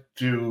tried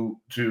to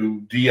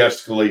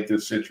de-escalate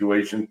this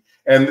situation,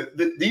 and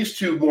these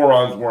two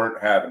morons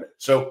weren't having it.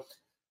 So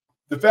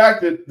the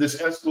fact that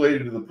this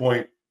escalated to the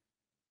point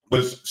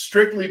was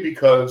strictly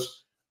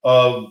because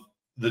of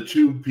the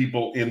two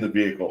people in the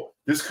vehicle.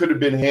 This could have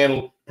been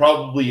handled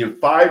probably in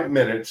 5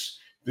 minutes.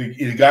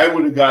 The guy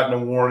would have gotten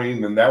a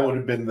warning, and that would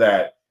have been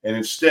that. And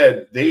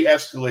instead, they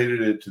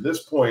escalated it to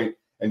this point,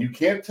 and you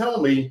can't tell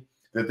me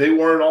that they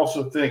weren't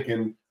also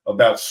thinking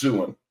about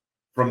suing.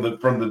 from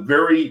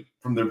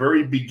the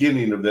very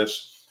beginning of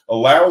this,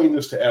 allowing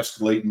this to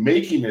escalate,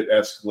 making it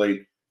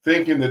escalate,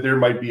 thinking that there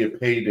might be a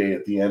payday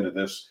at the end of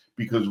this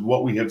because of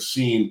what we have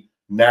seen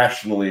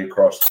nationally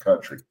across the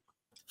country.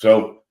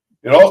 So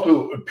it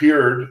also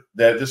appeared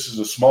that this is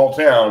a small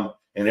town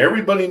and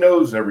everybody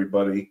knows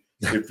everybody.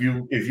 If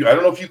you, I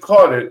don't know if you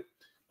caught it,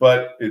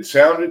 but it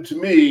sounded to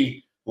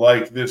me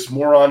like this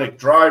moronic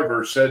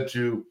driver said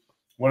to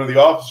one of the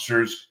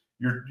officers,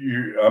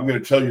 I'm going to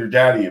tell your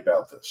daddy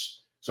about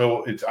this.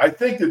 So I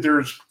think that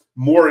there's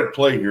more at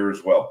play here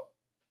as well.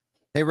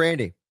 Hey,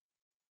 Randy.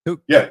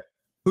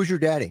 Who's your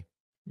daddy?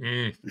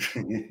 You,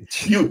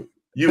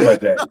 my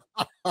daddy.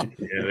 Yeah,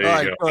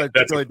 there you go.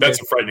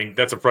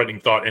 That's a frightening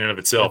thought in and of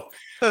itself.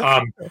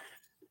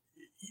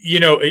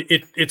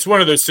 It's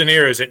one of those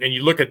scenarios, and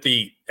you look at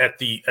the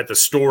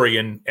story,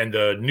 and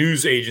the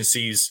news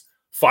agencies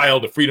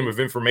filed a Freedom of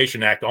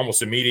Information Act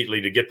almost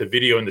immediately to get the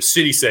video, and the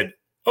city said,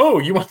 "Oh,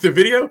 you want the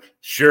video?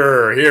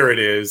 Sure, here it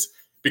is."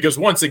 Because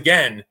once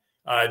again,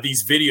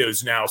 these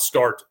videos now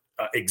start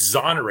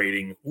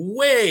exonerating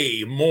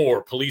way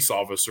more police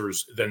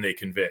officers than they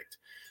convict.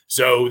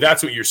 So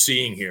that's what you're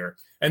seeing here.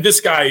 And this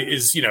guy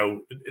is,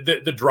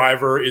 the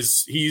driver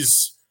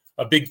he's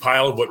a big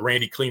pile of what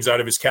Randy cleans out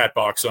of his cat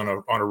box on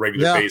a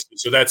regular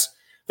basis. So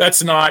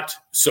that's not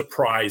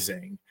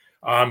surprising.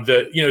 And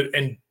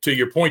to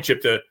your point,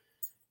 Chip,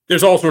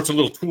 there's all sorts of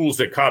little tools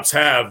that cops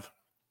have.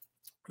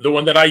 The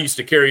one that I used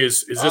to carry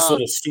is this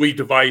little sweet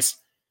device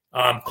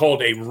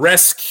called a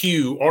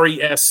ResQ,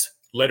 R-E-S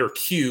letter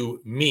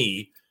Q,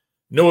 me.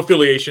 No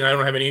affiliation. I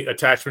don't have any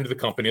attachment to the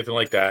company, anything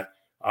like that.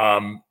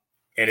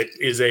 And it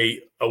is a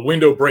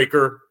window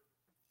breaker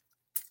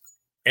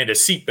and a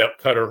seatbelt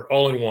cutter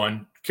all in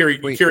one.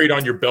 Carried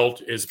on your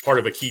belt as part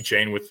of a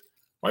keychain with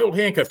my old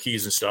handcuff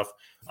keys and stuff.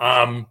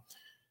 And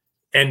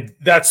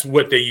that's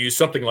what they use,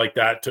 something like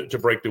that to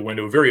break the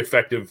window. Very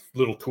effective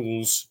little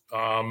tools.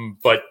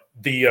 But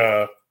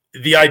the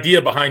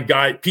idea behind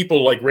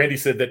people like Randy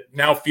said that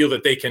now feel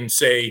that they can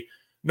say,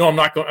 no, I'm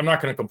not going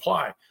to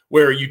comply.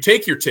 Where you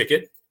take your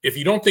ticket, if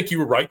you don't think you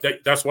were right,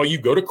 that's why you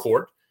go to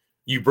court.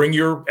 You bring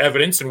your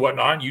evidence and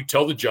whatnot. You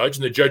tell the judge,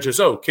 and the judge says,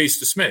 "Oh, case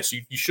dismissed.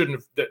 You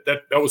shouldn't have.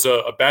 That was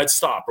a bad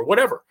stop or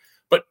whatever."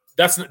 But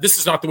this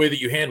is not the way that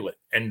you handle it.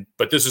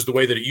 But this is the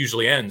way that it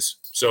usually ends.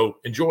 So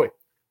enjoy.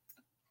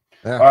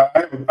 Yeah.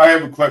 I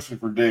have a question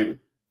for David.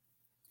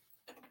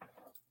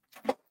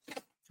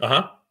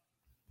 So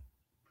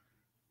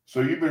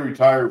you've been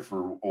retired for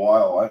a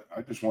while.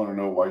 I just want to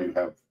know why you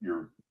have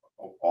your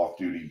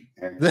off-duty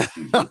handcuffs.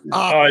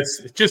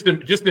 It's just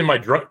in my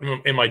junk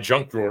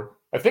drawer.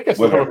 I think I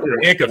still have a pair of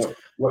handcuffs.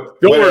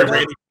 Don't worry,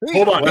 Randy.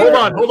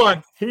 Hold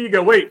on. Here you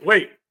go. Wait.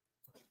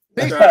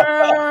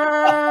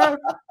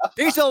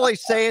 He's only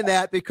saying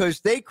that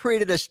because they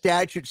created a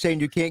statute saying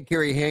you can't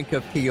carry a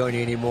handcuff key on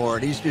you anymore.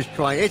 And he's just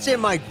trying. It's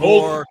in my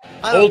drawer.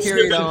 I don't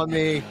carry it on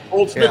me.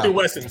 Old Smith &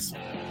 Wessons.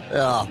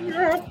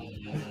 Yeah.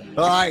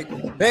 All right.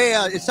 Hey,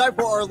 it's time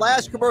for our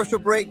last commercial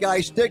break,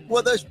 guys. Stick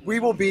with us. We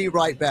will be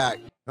right back.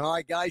 All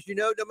right, guys,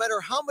 no matter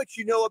how much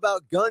you know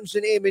about guns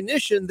and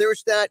ammunition,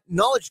 there's that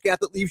knowledge gap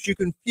that leaves you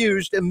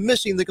confused and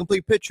missing the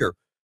complete picture.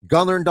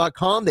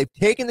 Gunlearn.com, they've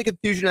taken the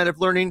confusion out of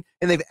learning,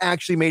 and they've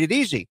actually made it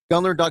easy.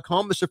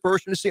 Gunlearn.com is the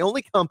first and it's the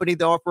only company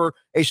that offer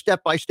a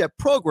step-by-step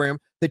program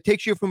that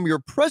takes you from your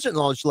present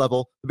knowledge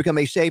level to become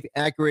a safe,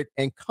 accurate,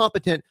 and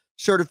competent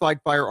certified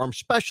firearms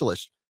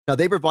specialist. Now,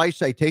 they provide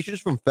citations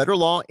from federal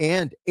law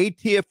and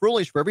ATF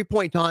rulings for every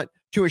point taught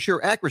to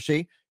ensure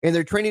accuracy, and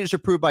their training is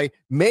approved by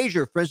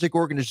major forensic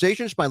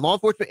organizations, by law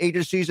enforcement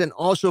agencies, and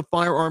also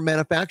firearm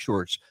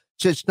manufacturers.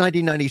 Since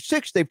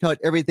 1996, they've taught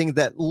everything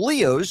that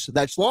LEOs,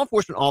 that's law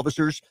enforcement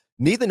officers,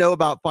 need to know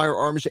about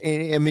firearms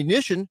and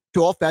ammunition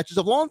to all facets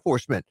of law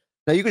enforcement.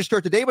 Now, you can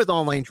start today with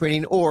online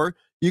training, or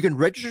you can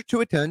register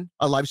to attend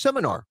a live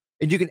seminar,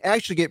 and you can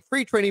actually get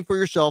free training for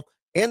yourself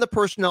and the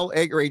personnel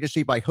at your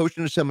agency by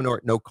hosting a seminar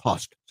at no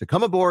cost. So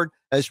come aboard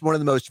as one of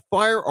the most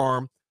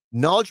firearm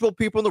knowledgeable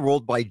people in the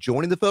world by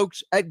joining the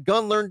folks at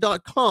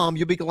gunlearn.com.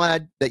 You'll be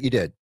glad that you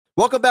did.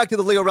 Welcome back to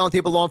the Leo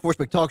Roundtable Law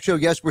Enforcement Talk Show.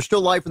 Yes, we're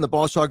still live from the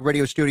Boss Hog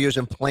Radio Studios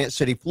in Plant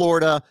City,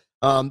 Florida.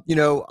 I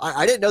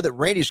didn't know that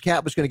Randy's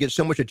cat was going to get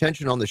so much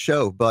attention on the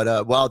show,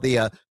 but while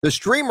the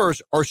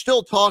streamers are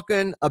still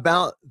talking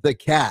about the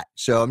cat,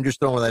 so I'm just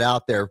throwing that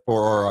out there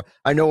for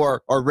I know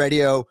our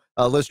radio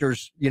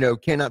listeners,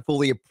 cannot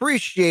fully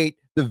appreciate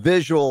the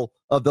visual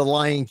of the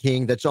Lion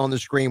King that's on the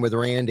screen with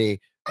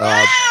Randy.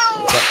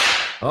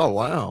 Oh,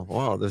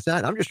 wow. There's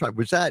that. I'm just trying.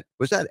 Was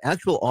that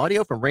actual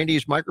audio from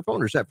Randy's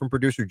microphone, or is that from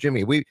producer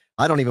Jimmy?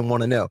 I don't even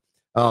want to know.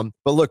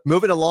 But look,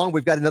 moving along,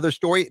 we've got another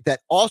story that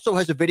also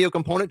has a video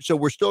component. So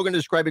we're still going to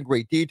describe in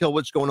great detail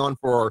what's going on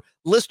for our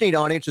listening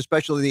audience,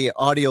 especially the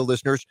audio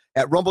listeners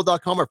at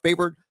rumble.com, our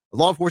favorite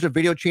law enforcement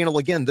video channel.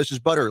 Again, this is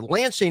Butter.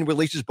 Lansing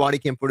releases body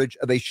cam footage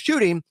of a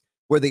shooting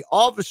where the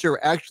officer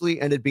actually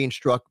ended being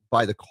struck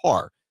by the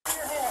car. He's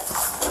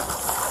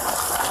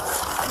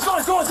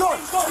going.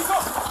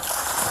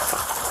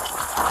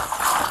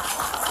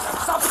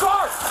 Stop the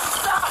car!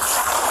 Stop!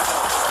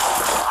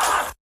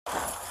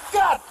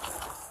 God!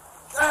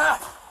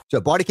 So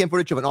body cam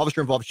footage of an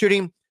officer-involved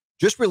shooting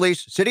just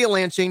released. City of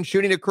Lansing.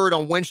 Shooting occurred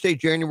on Wednesday,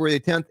 January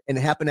the 10th, and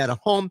it happened at a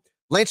home.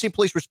 Lansing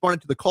police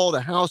responded to the call of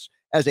the house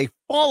as a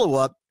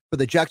follow-up for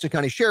the Jackson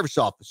County Sheriff's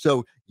Office.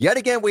 So yet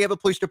again, we have a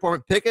police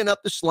department picking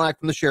up the slack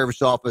from the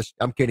Sheriff's Office.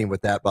 I'm kidding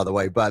with that, by the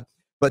way. But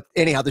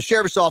anyhow, the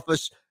Sheriff's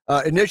Office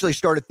initially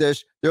started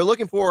this. They're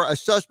looking for a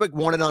suspect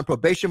wanted on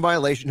probation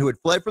violation who had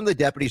fled from the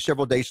deputy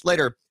several days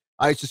later.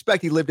 I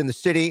suspect he lived in the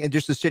city, and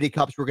just the city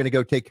cops were going to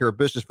go take care of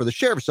business for the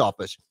Sheriff's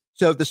Office.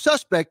 So the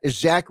suspect is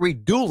Zachary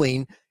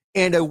Dooling,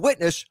 and a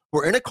witness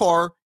were in a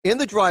car in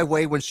the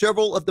driveway when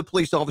several of the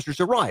police officers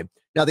arrived.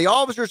 Now, the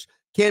officers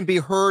can be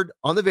heard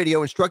on the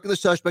video instructing the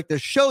suspect to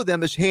show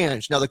them his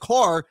hands. Now, the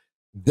car,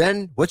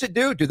 then what's it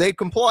do? Do they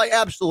comply?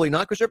 Absolutely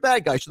not, because they're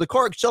bad guys. So the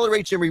car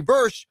accelerates in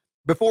reverse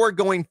before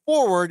going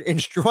forward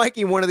and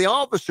striking one of the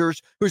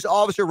officers, who's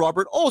Officer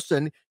Robert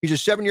Olson. He's a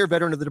 7-year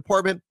veteran of the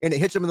department, and it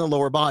hits him in the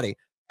lower body.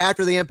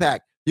 After the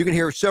impact, you can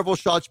hear several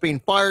shots being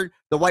fired.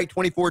 The white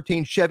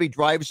 2014 Chevy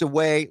drives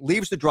away,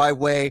 leaves the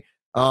driveway.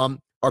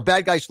 Our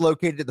bad guys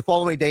located the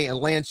following day in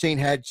Lansing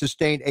had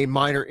sustained a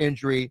minor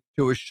injury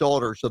to his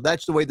shoulder. So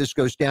that's the way this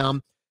goes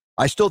down.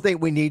 I still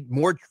think we need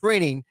more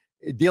training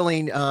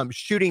dealing,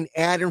 shooting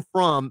at and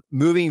from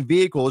moving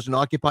vehicles and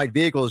occupied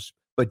vehicles.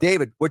 But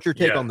David, what's your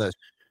take on this?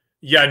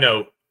 Yeah,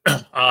 no.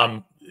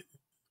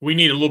 We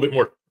need a little bit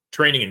more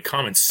training and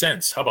common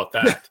sense. How about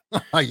that?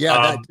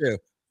 That too.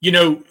 You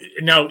know,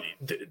 now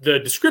the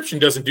description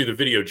doesn't do the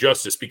video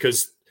justice,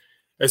 because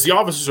as the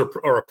officers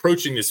are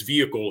approaching this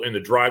vehicle in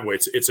the driveway,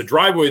 it's a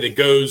driveway that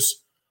goes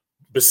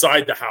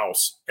beside the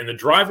house, and the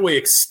driveway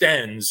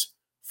extends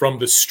from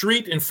the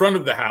street in front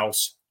of the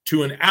house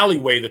to an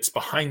alleyway that's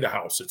behind the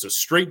house. It's a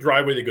straight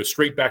driveway that goes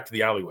straight back to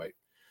the alleyway.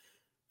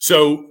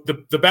 So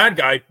the bad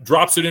guy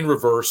drops it in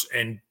reverse,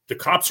 and the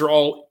cops are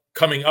all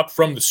coming up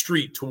from the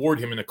street toward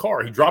him in the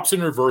car. He drops it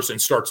in reverse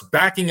and starts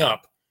backing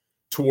up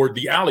toward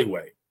the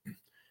alleyway.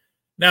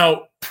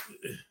 Now,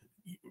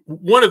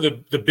 one of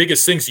the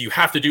biggest things you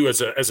have to do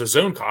as a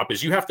zone cop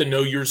is you have to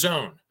know your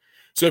zone.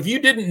 So if you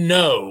didn't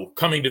know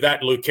coming to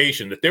that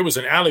location that there was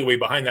an alleyway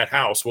behind that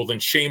house, well, then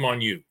shame on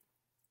you.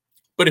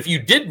 But if you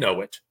did know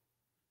it,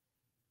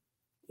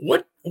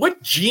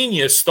 what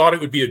genius thought it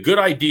would be a good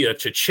idea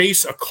to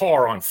chase a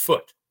car on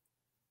foot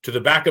to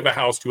the back of a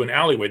house to an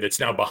alleyway that's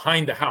now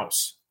behind the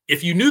house?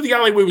 If you knew the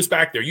alleyway was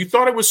back there, you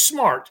thought it was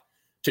smart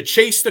to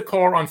chase the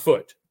car on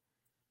foot,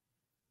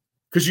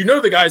 because you know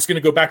the guy's going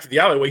to go back to the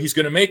alleyway. He's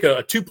going to make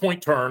a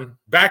 2-point turn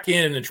back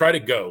in and try to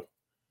go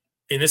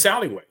in this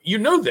alleyway. You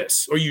know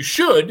this, or you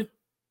should.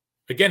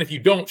 Again, if you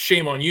don't,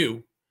 shame on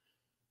you.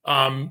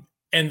 And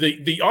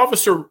the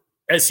officer,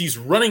 as he's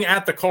running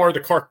at the car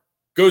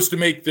goes to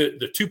make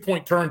the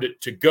 2-point turn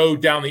to go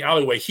down the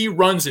alleyway. He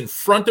runs in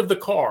front of the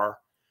car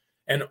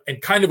and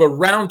kind of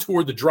around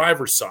toward the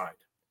driver's side.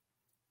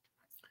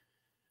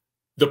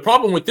 The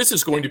problem with this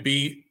is going to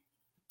be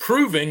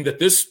proving that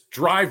this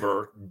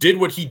driver did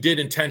what he did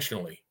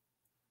intentionally,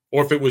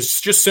 or if it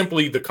was just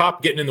simply the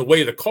cop getting in the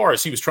way of the car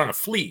as he was trying to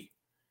flee.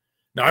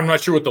 Now, I'm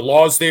not sure what the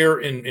laws there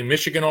in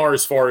Michigan are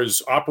as far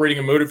as operating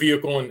a motor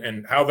vehicle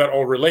and how that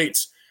all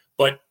relates,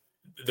 but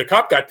the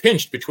cop got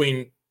pinched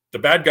between the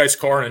bad guy's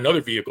car and another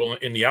vehicle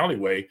in the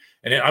alleyway,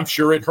 and I'm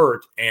sure it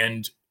hurt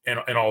and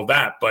all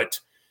that. But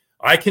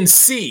I can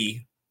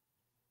see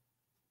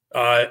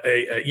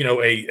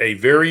a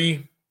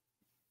very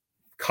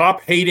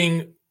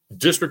cop-hating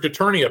district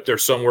attorney up there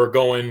somewhere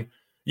going,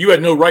 you had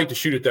no right to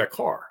shoot at that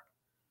car.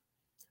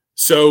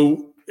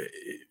 So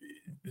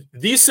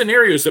these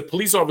scenarios that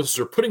police officers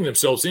are putting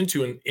themselves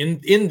into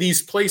in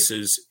these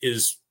places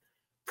is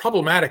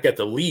problematic at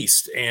the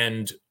least,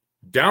 and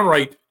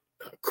downright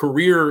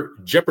career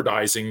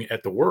jeopardizing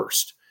at the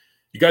worst.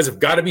 You guys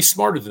have got to be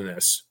smarter than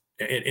this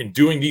in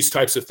doing these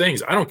types of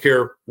things. I don't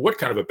care what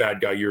kind of a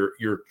bad guy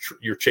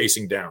you're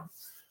chasing down.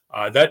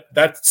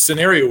 That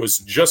scenario was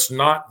just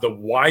not the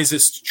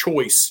wisest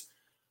choice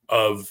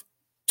of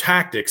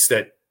tactics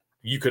that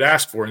you could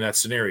ask for in that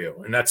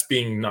scenario, and that's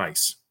being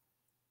nice.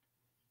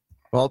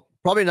 Well,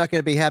 probably not going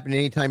to be happening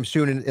anytime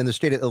soon in the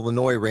state of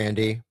Illinois,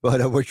 Randy.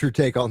 But what's your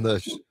take on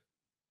this?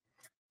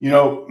 You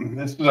know,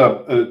 this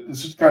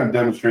just kind of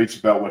demonstrates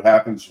about what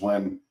happens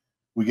when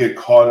we get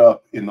caught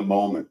up in the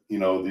moment. You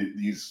know,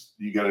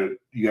 you got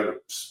a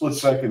split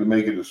second to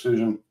make a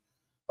decision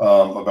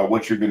about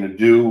what you're going to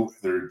do.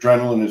 Their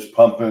adrenaline is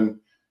pumping.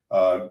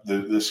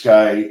 This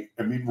guy,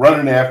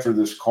 running after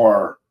this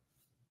car.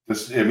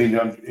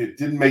 It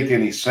didn't make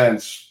any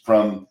sense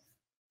from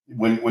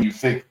when you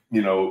think,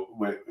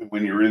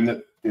 when you're in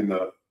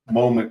the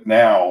moment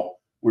now,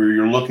 where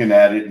you're looking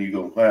at it and you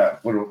go,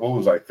 what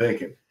was I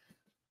thinking?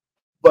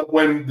 But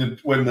when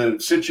the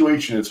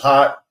situation is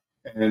hot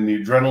and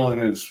the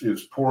adrenaline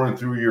is pouring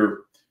through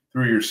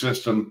your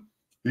system,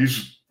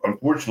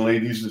 unfortunately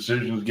these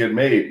decisions get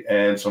made.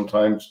 And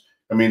sometimes,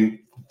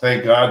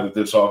 thank God that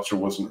this officer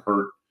wasn't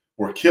hurt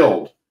or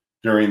killed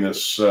during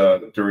this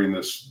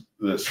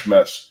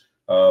mess.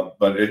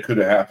 But it could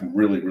have happened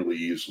really, really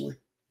easily.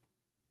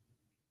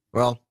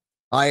 Well,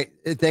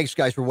 Thanks,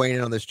 guys, for weighing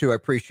in on this, too. I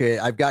appreciate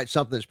it. I've got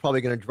something that's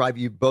probably going to drive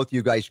both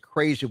you guys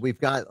crazy. We've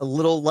got a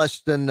little less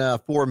than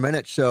 4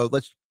 minutes, so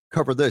let's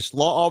cover this.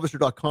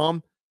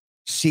 Lawofficer.com,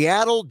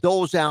 Seattle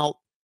doles out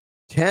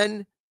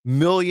 $10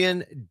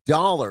 million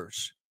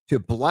to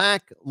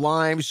Black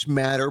Lives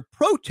Matter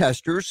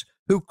protesters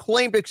who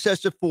claimed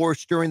excessive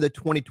force during the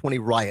 2020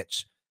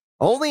 riots.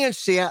 Only in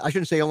Seattle, I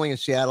shouldn't say only in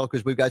Seattle,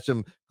 because we've got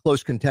some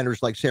close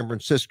contenders like San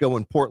Francisco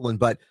and Portland,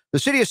 but the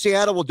city of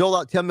Seattle will dole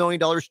out $10 million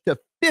to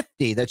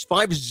 50, that's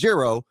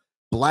 50,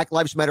 Black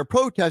Lives Matter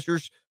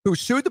protesters who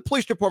sued the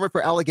police department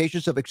for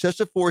allegations of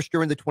excessive force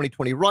during the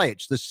 2020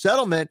 riots. The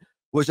settlement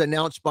was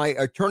announced by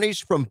attorneys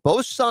from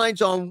both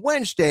sides on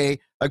Wednesday,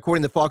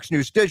 according to Fox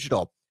News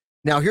Digital.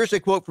 Now, here's a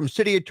quote from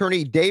City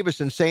Attorney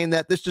Davison saying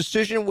that this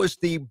decision was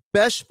the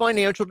best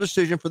financial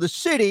decision for the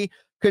city,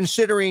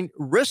 considering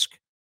risk,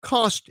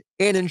 cost,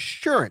 and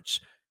insurance.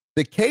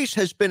 The case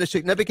has been a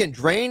significant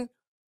drain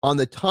on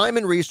the time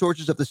and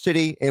resources of the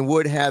city and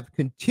would have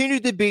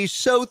continued to be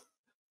so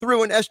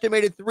through an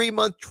estimated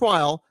 3-month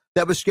trial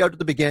that was scheduled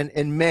to begin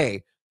in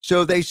May.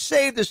 So they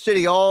saved the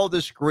city all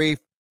this grief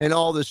and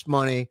all this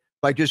money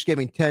by just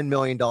giving $10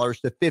 million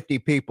to 50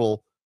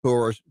 people who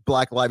are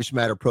Black Lives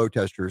Matter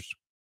protesters.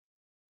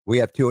 We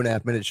have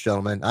 2.5 minutes,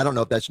 gentlemen. I don't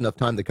know if that's enough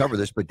time to cover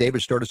this, but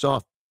David, start us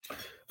off.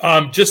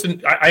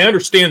 I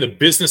understand the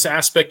business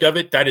aspect of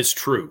it. That is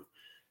true.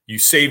 You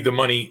save the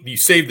money. You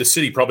save the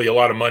city probably a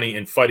lot of money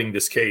in fighting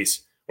this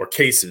case or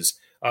cases.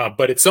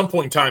 But at some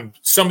point in time,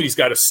 somebody's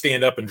got to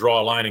stand up and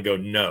draw a line and go,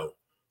 no,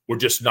 we're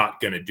just not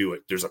going to do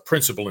it. There's a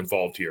principle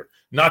involved here.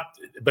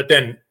 But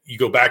then you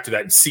go back to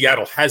that, and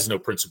Seattle has no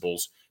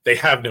principles. They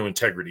have no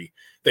integrity.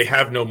 They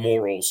have no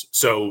morals.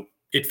 So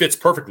it fits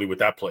perfectly with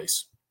that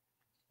place.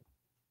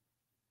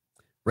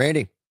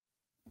 Randy.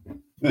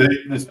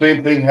 The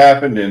same thing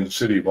happened in the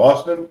city of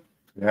Boston.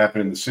 It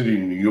happened in the city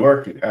of New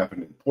York. It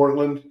happened in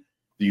Portland.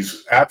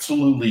 These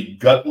absolutely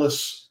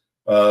gutless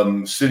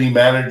city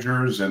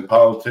managers and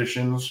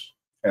politicians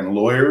and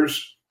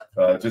lawyers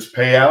just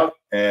pay out,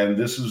 and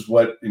this is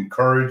what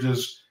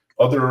encourages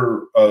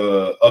other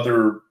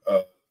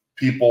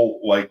people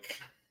like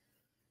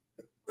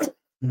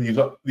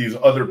these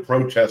other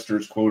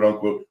protesters, quote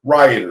unquote,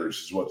 rioters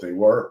is what they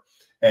were,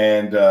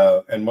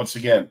 and once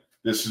again,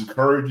 this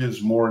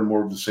encourages more and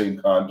more of the same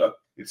conduct.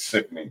 It's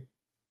sickening.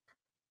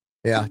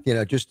 Yeah,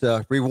 just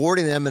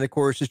rewarding them, and of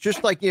course, it's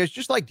just like it's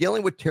just like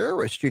dealing with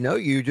terrorists.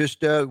 You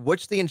just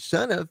what's the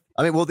incentive?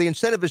 I mean, well, the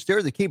incentive is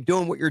there to keep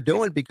doing what you're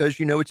doing because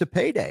it's a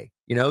payday.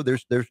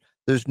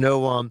 There's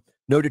no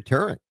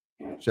deterrent.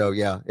 So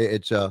yeah,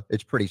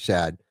 it's pretty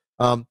sad.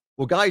 Well,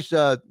 guys,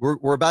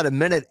 we're about a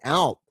minute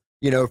out,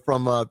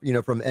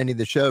 from ending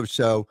the show.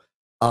 So,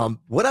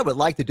 what I would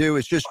like to do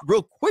is just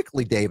real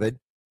quickly, David.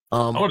 I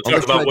want to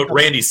talk about what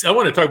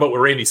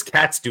Randy's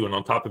cat's doing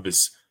on top of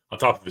his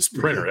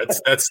printer.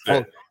 That's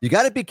the. You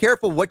got to be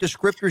careful what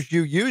descriptors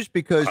you use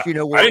because I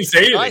didn't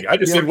say anything. I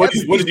just said what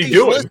is he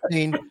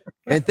doing?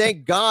 And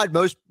thank God,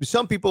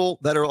 some people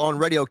that are on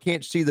radio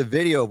can't see the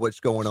video of what's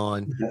going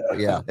on.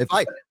 Yeah, if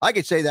I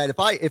could say that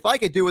if I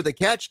could do what the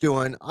cat's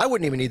doing, I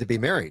wouldn't even need to be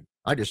married.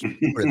 I just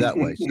put it that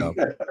way. So,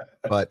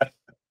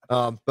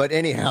 but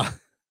anyhow,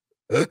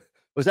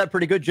 was that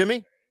pretty good,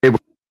 Jimmy?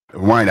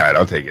 Why not?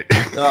 I'll take it.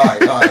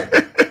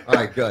 All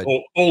right, good.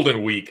 Old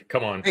and weak.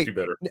 Come on, do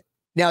better.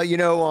 Now,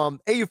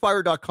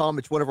 AUFire.com,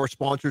 it's one of our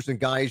sponsors, and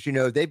guys,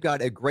 they've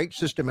got a great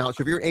system out.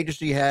 So if you're an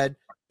agency head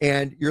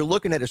and you're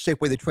looking at a safe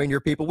way to train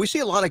your people, we see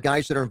a lot of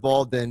guys that are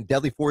involved in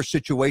deadly force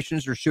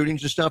situations or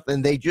shootings and stuff,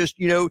 and they just,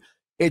 you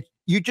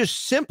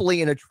just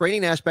simply in a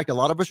training aspect, a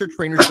lot of us are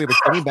trainers, we have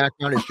a training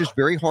background. It's just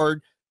very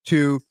hard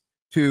to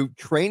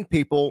train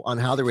people on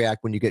how to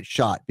react when you get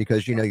shot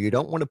because, you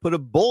don't want to put a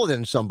bullet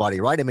in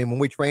somebody, right? I mean, when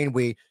we train,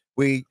 we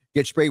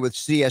get sprayed with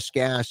CS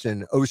gas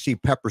and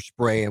OC pepper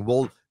spray, and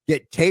we'll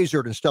get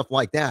tasered and stuff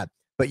like that.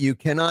 But you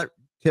cannot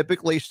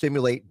typically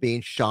simulate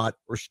being shot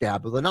or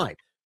stabbed with a knife.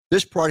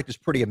 This product is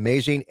pretty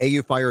amazing.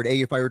 AUFire at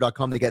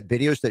AUFire.com. They got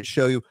videos that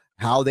show you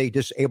how they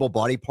disable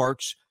body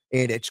parts,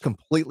 and it's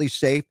completely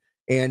safe.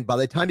 And by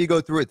the time you go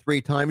through it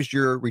 3 times,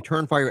 your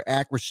return fire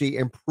accuracy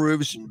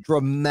improves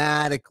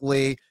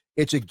dramatically.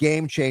 It's a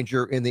game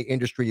changer in the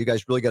industry. You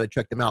guys really got to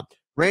check them out.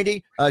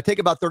 Randy, take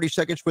about 30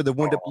 seconds for the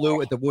Wounded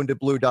Blue at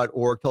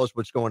thewoundedblue.org. Tell us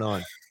what's going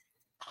on.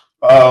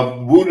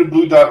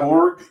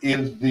 Woundedblue.org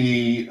is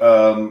the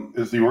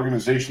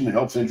organization that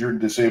helps injured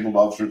and disabled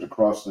officers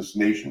across this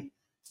nation.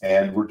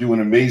 And we're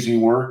doing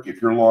amazing work.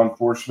 If you're law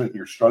enforcement,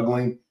 you're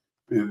struggling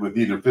with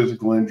either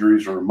physical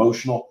injuries or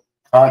emotional,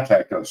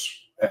 contact us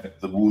at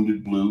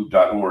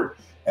thewoundedblue.org.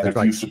 And if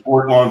you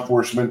support law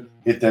enforcement,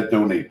 hit that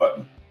donate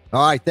button.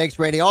 All right, thanks,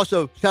 Randy.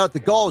 Also, shout out to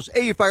Gulls,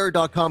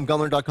 AUFire.com,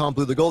 Gunlearn.com,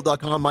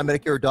 BlueTheGold.com,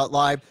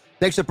 MyMedicare.live.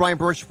 Thanks to Brian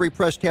Burns, Free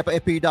Press,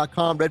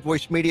 TampaFP.com,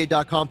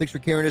 RedVoiceMedia.com. Thanks for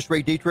carrying us,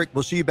 Ray Dietrich.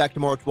 We'll see you back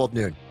tomorrow at 12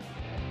 noon.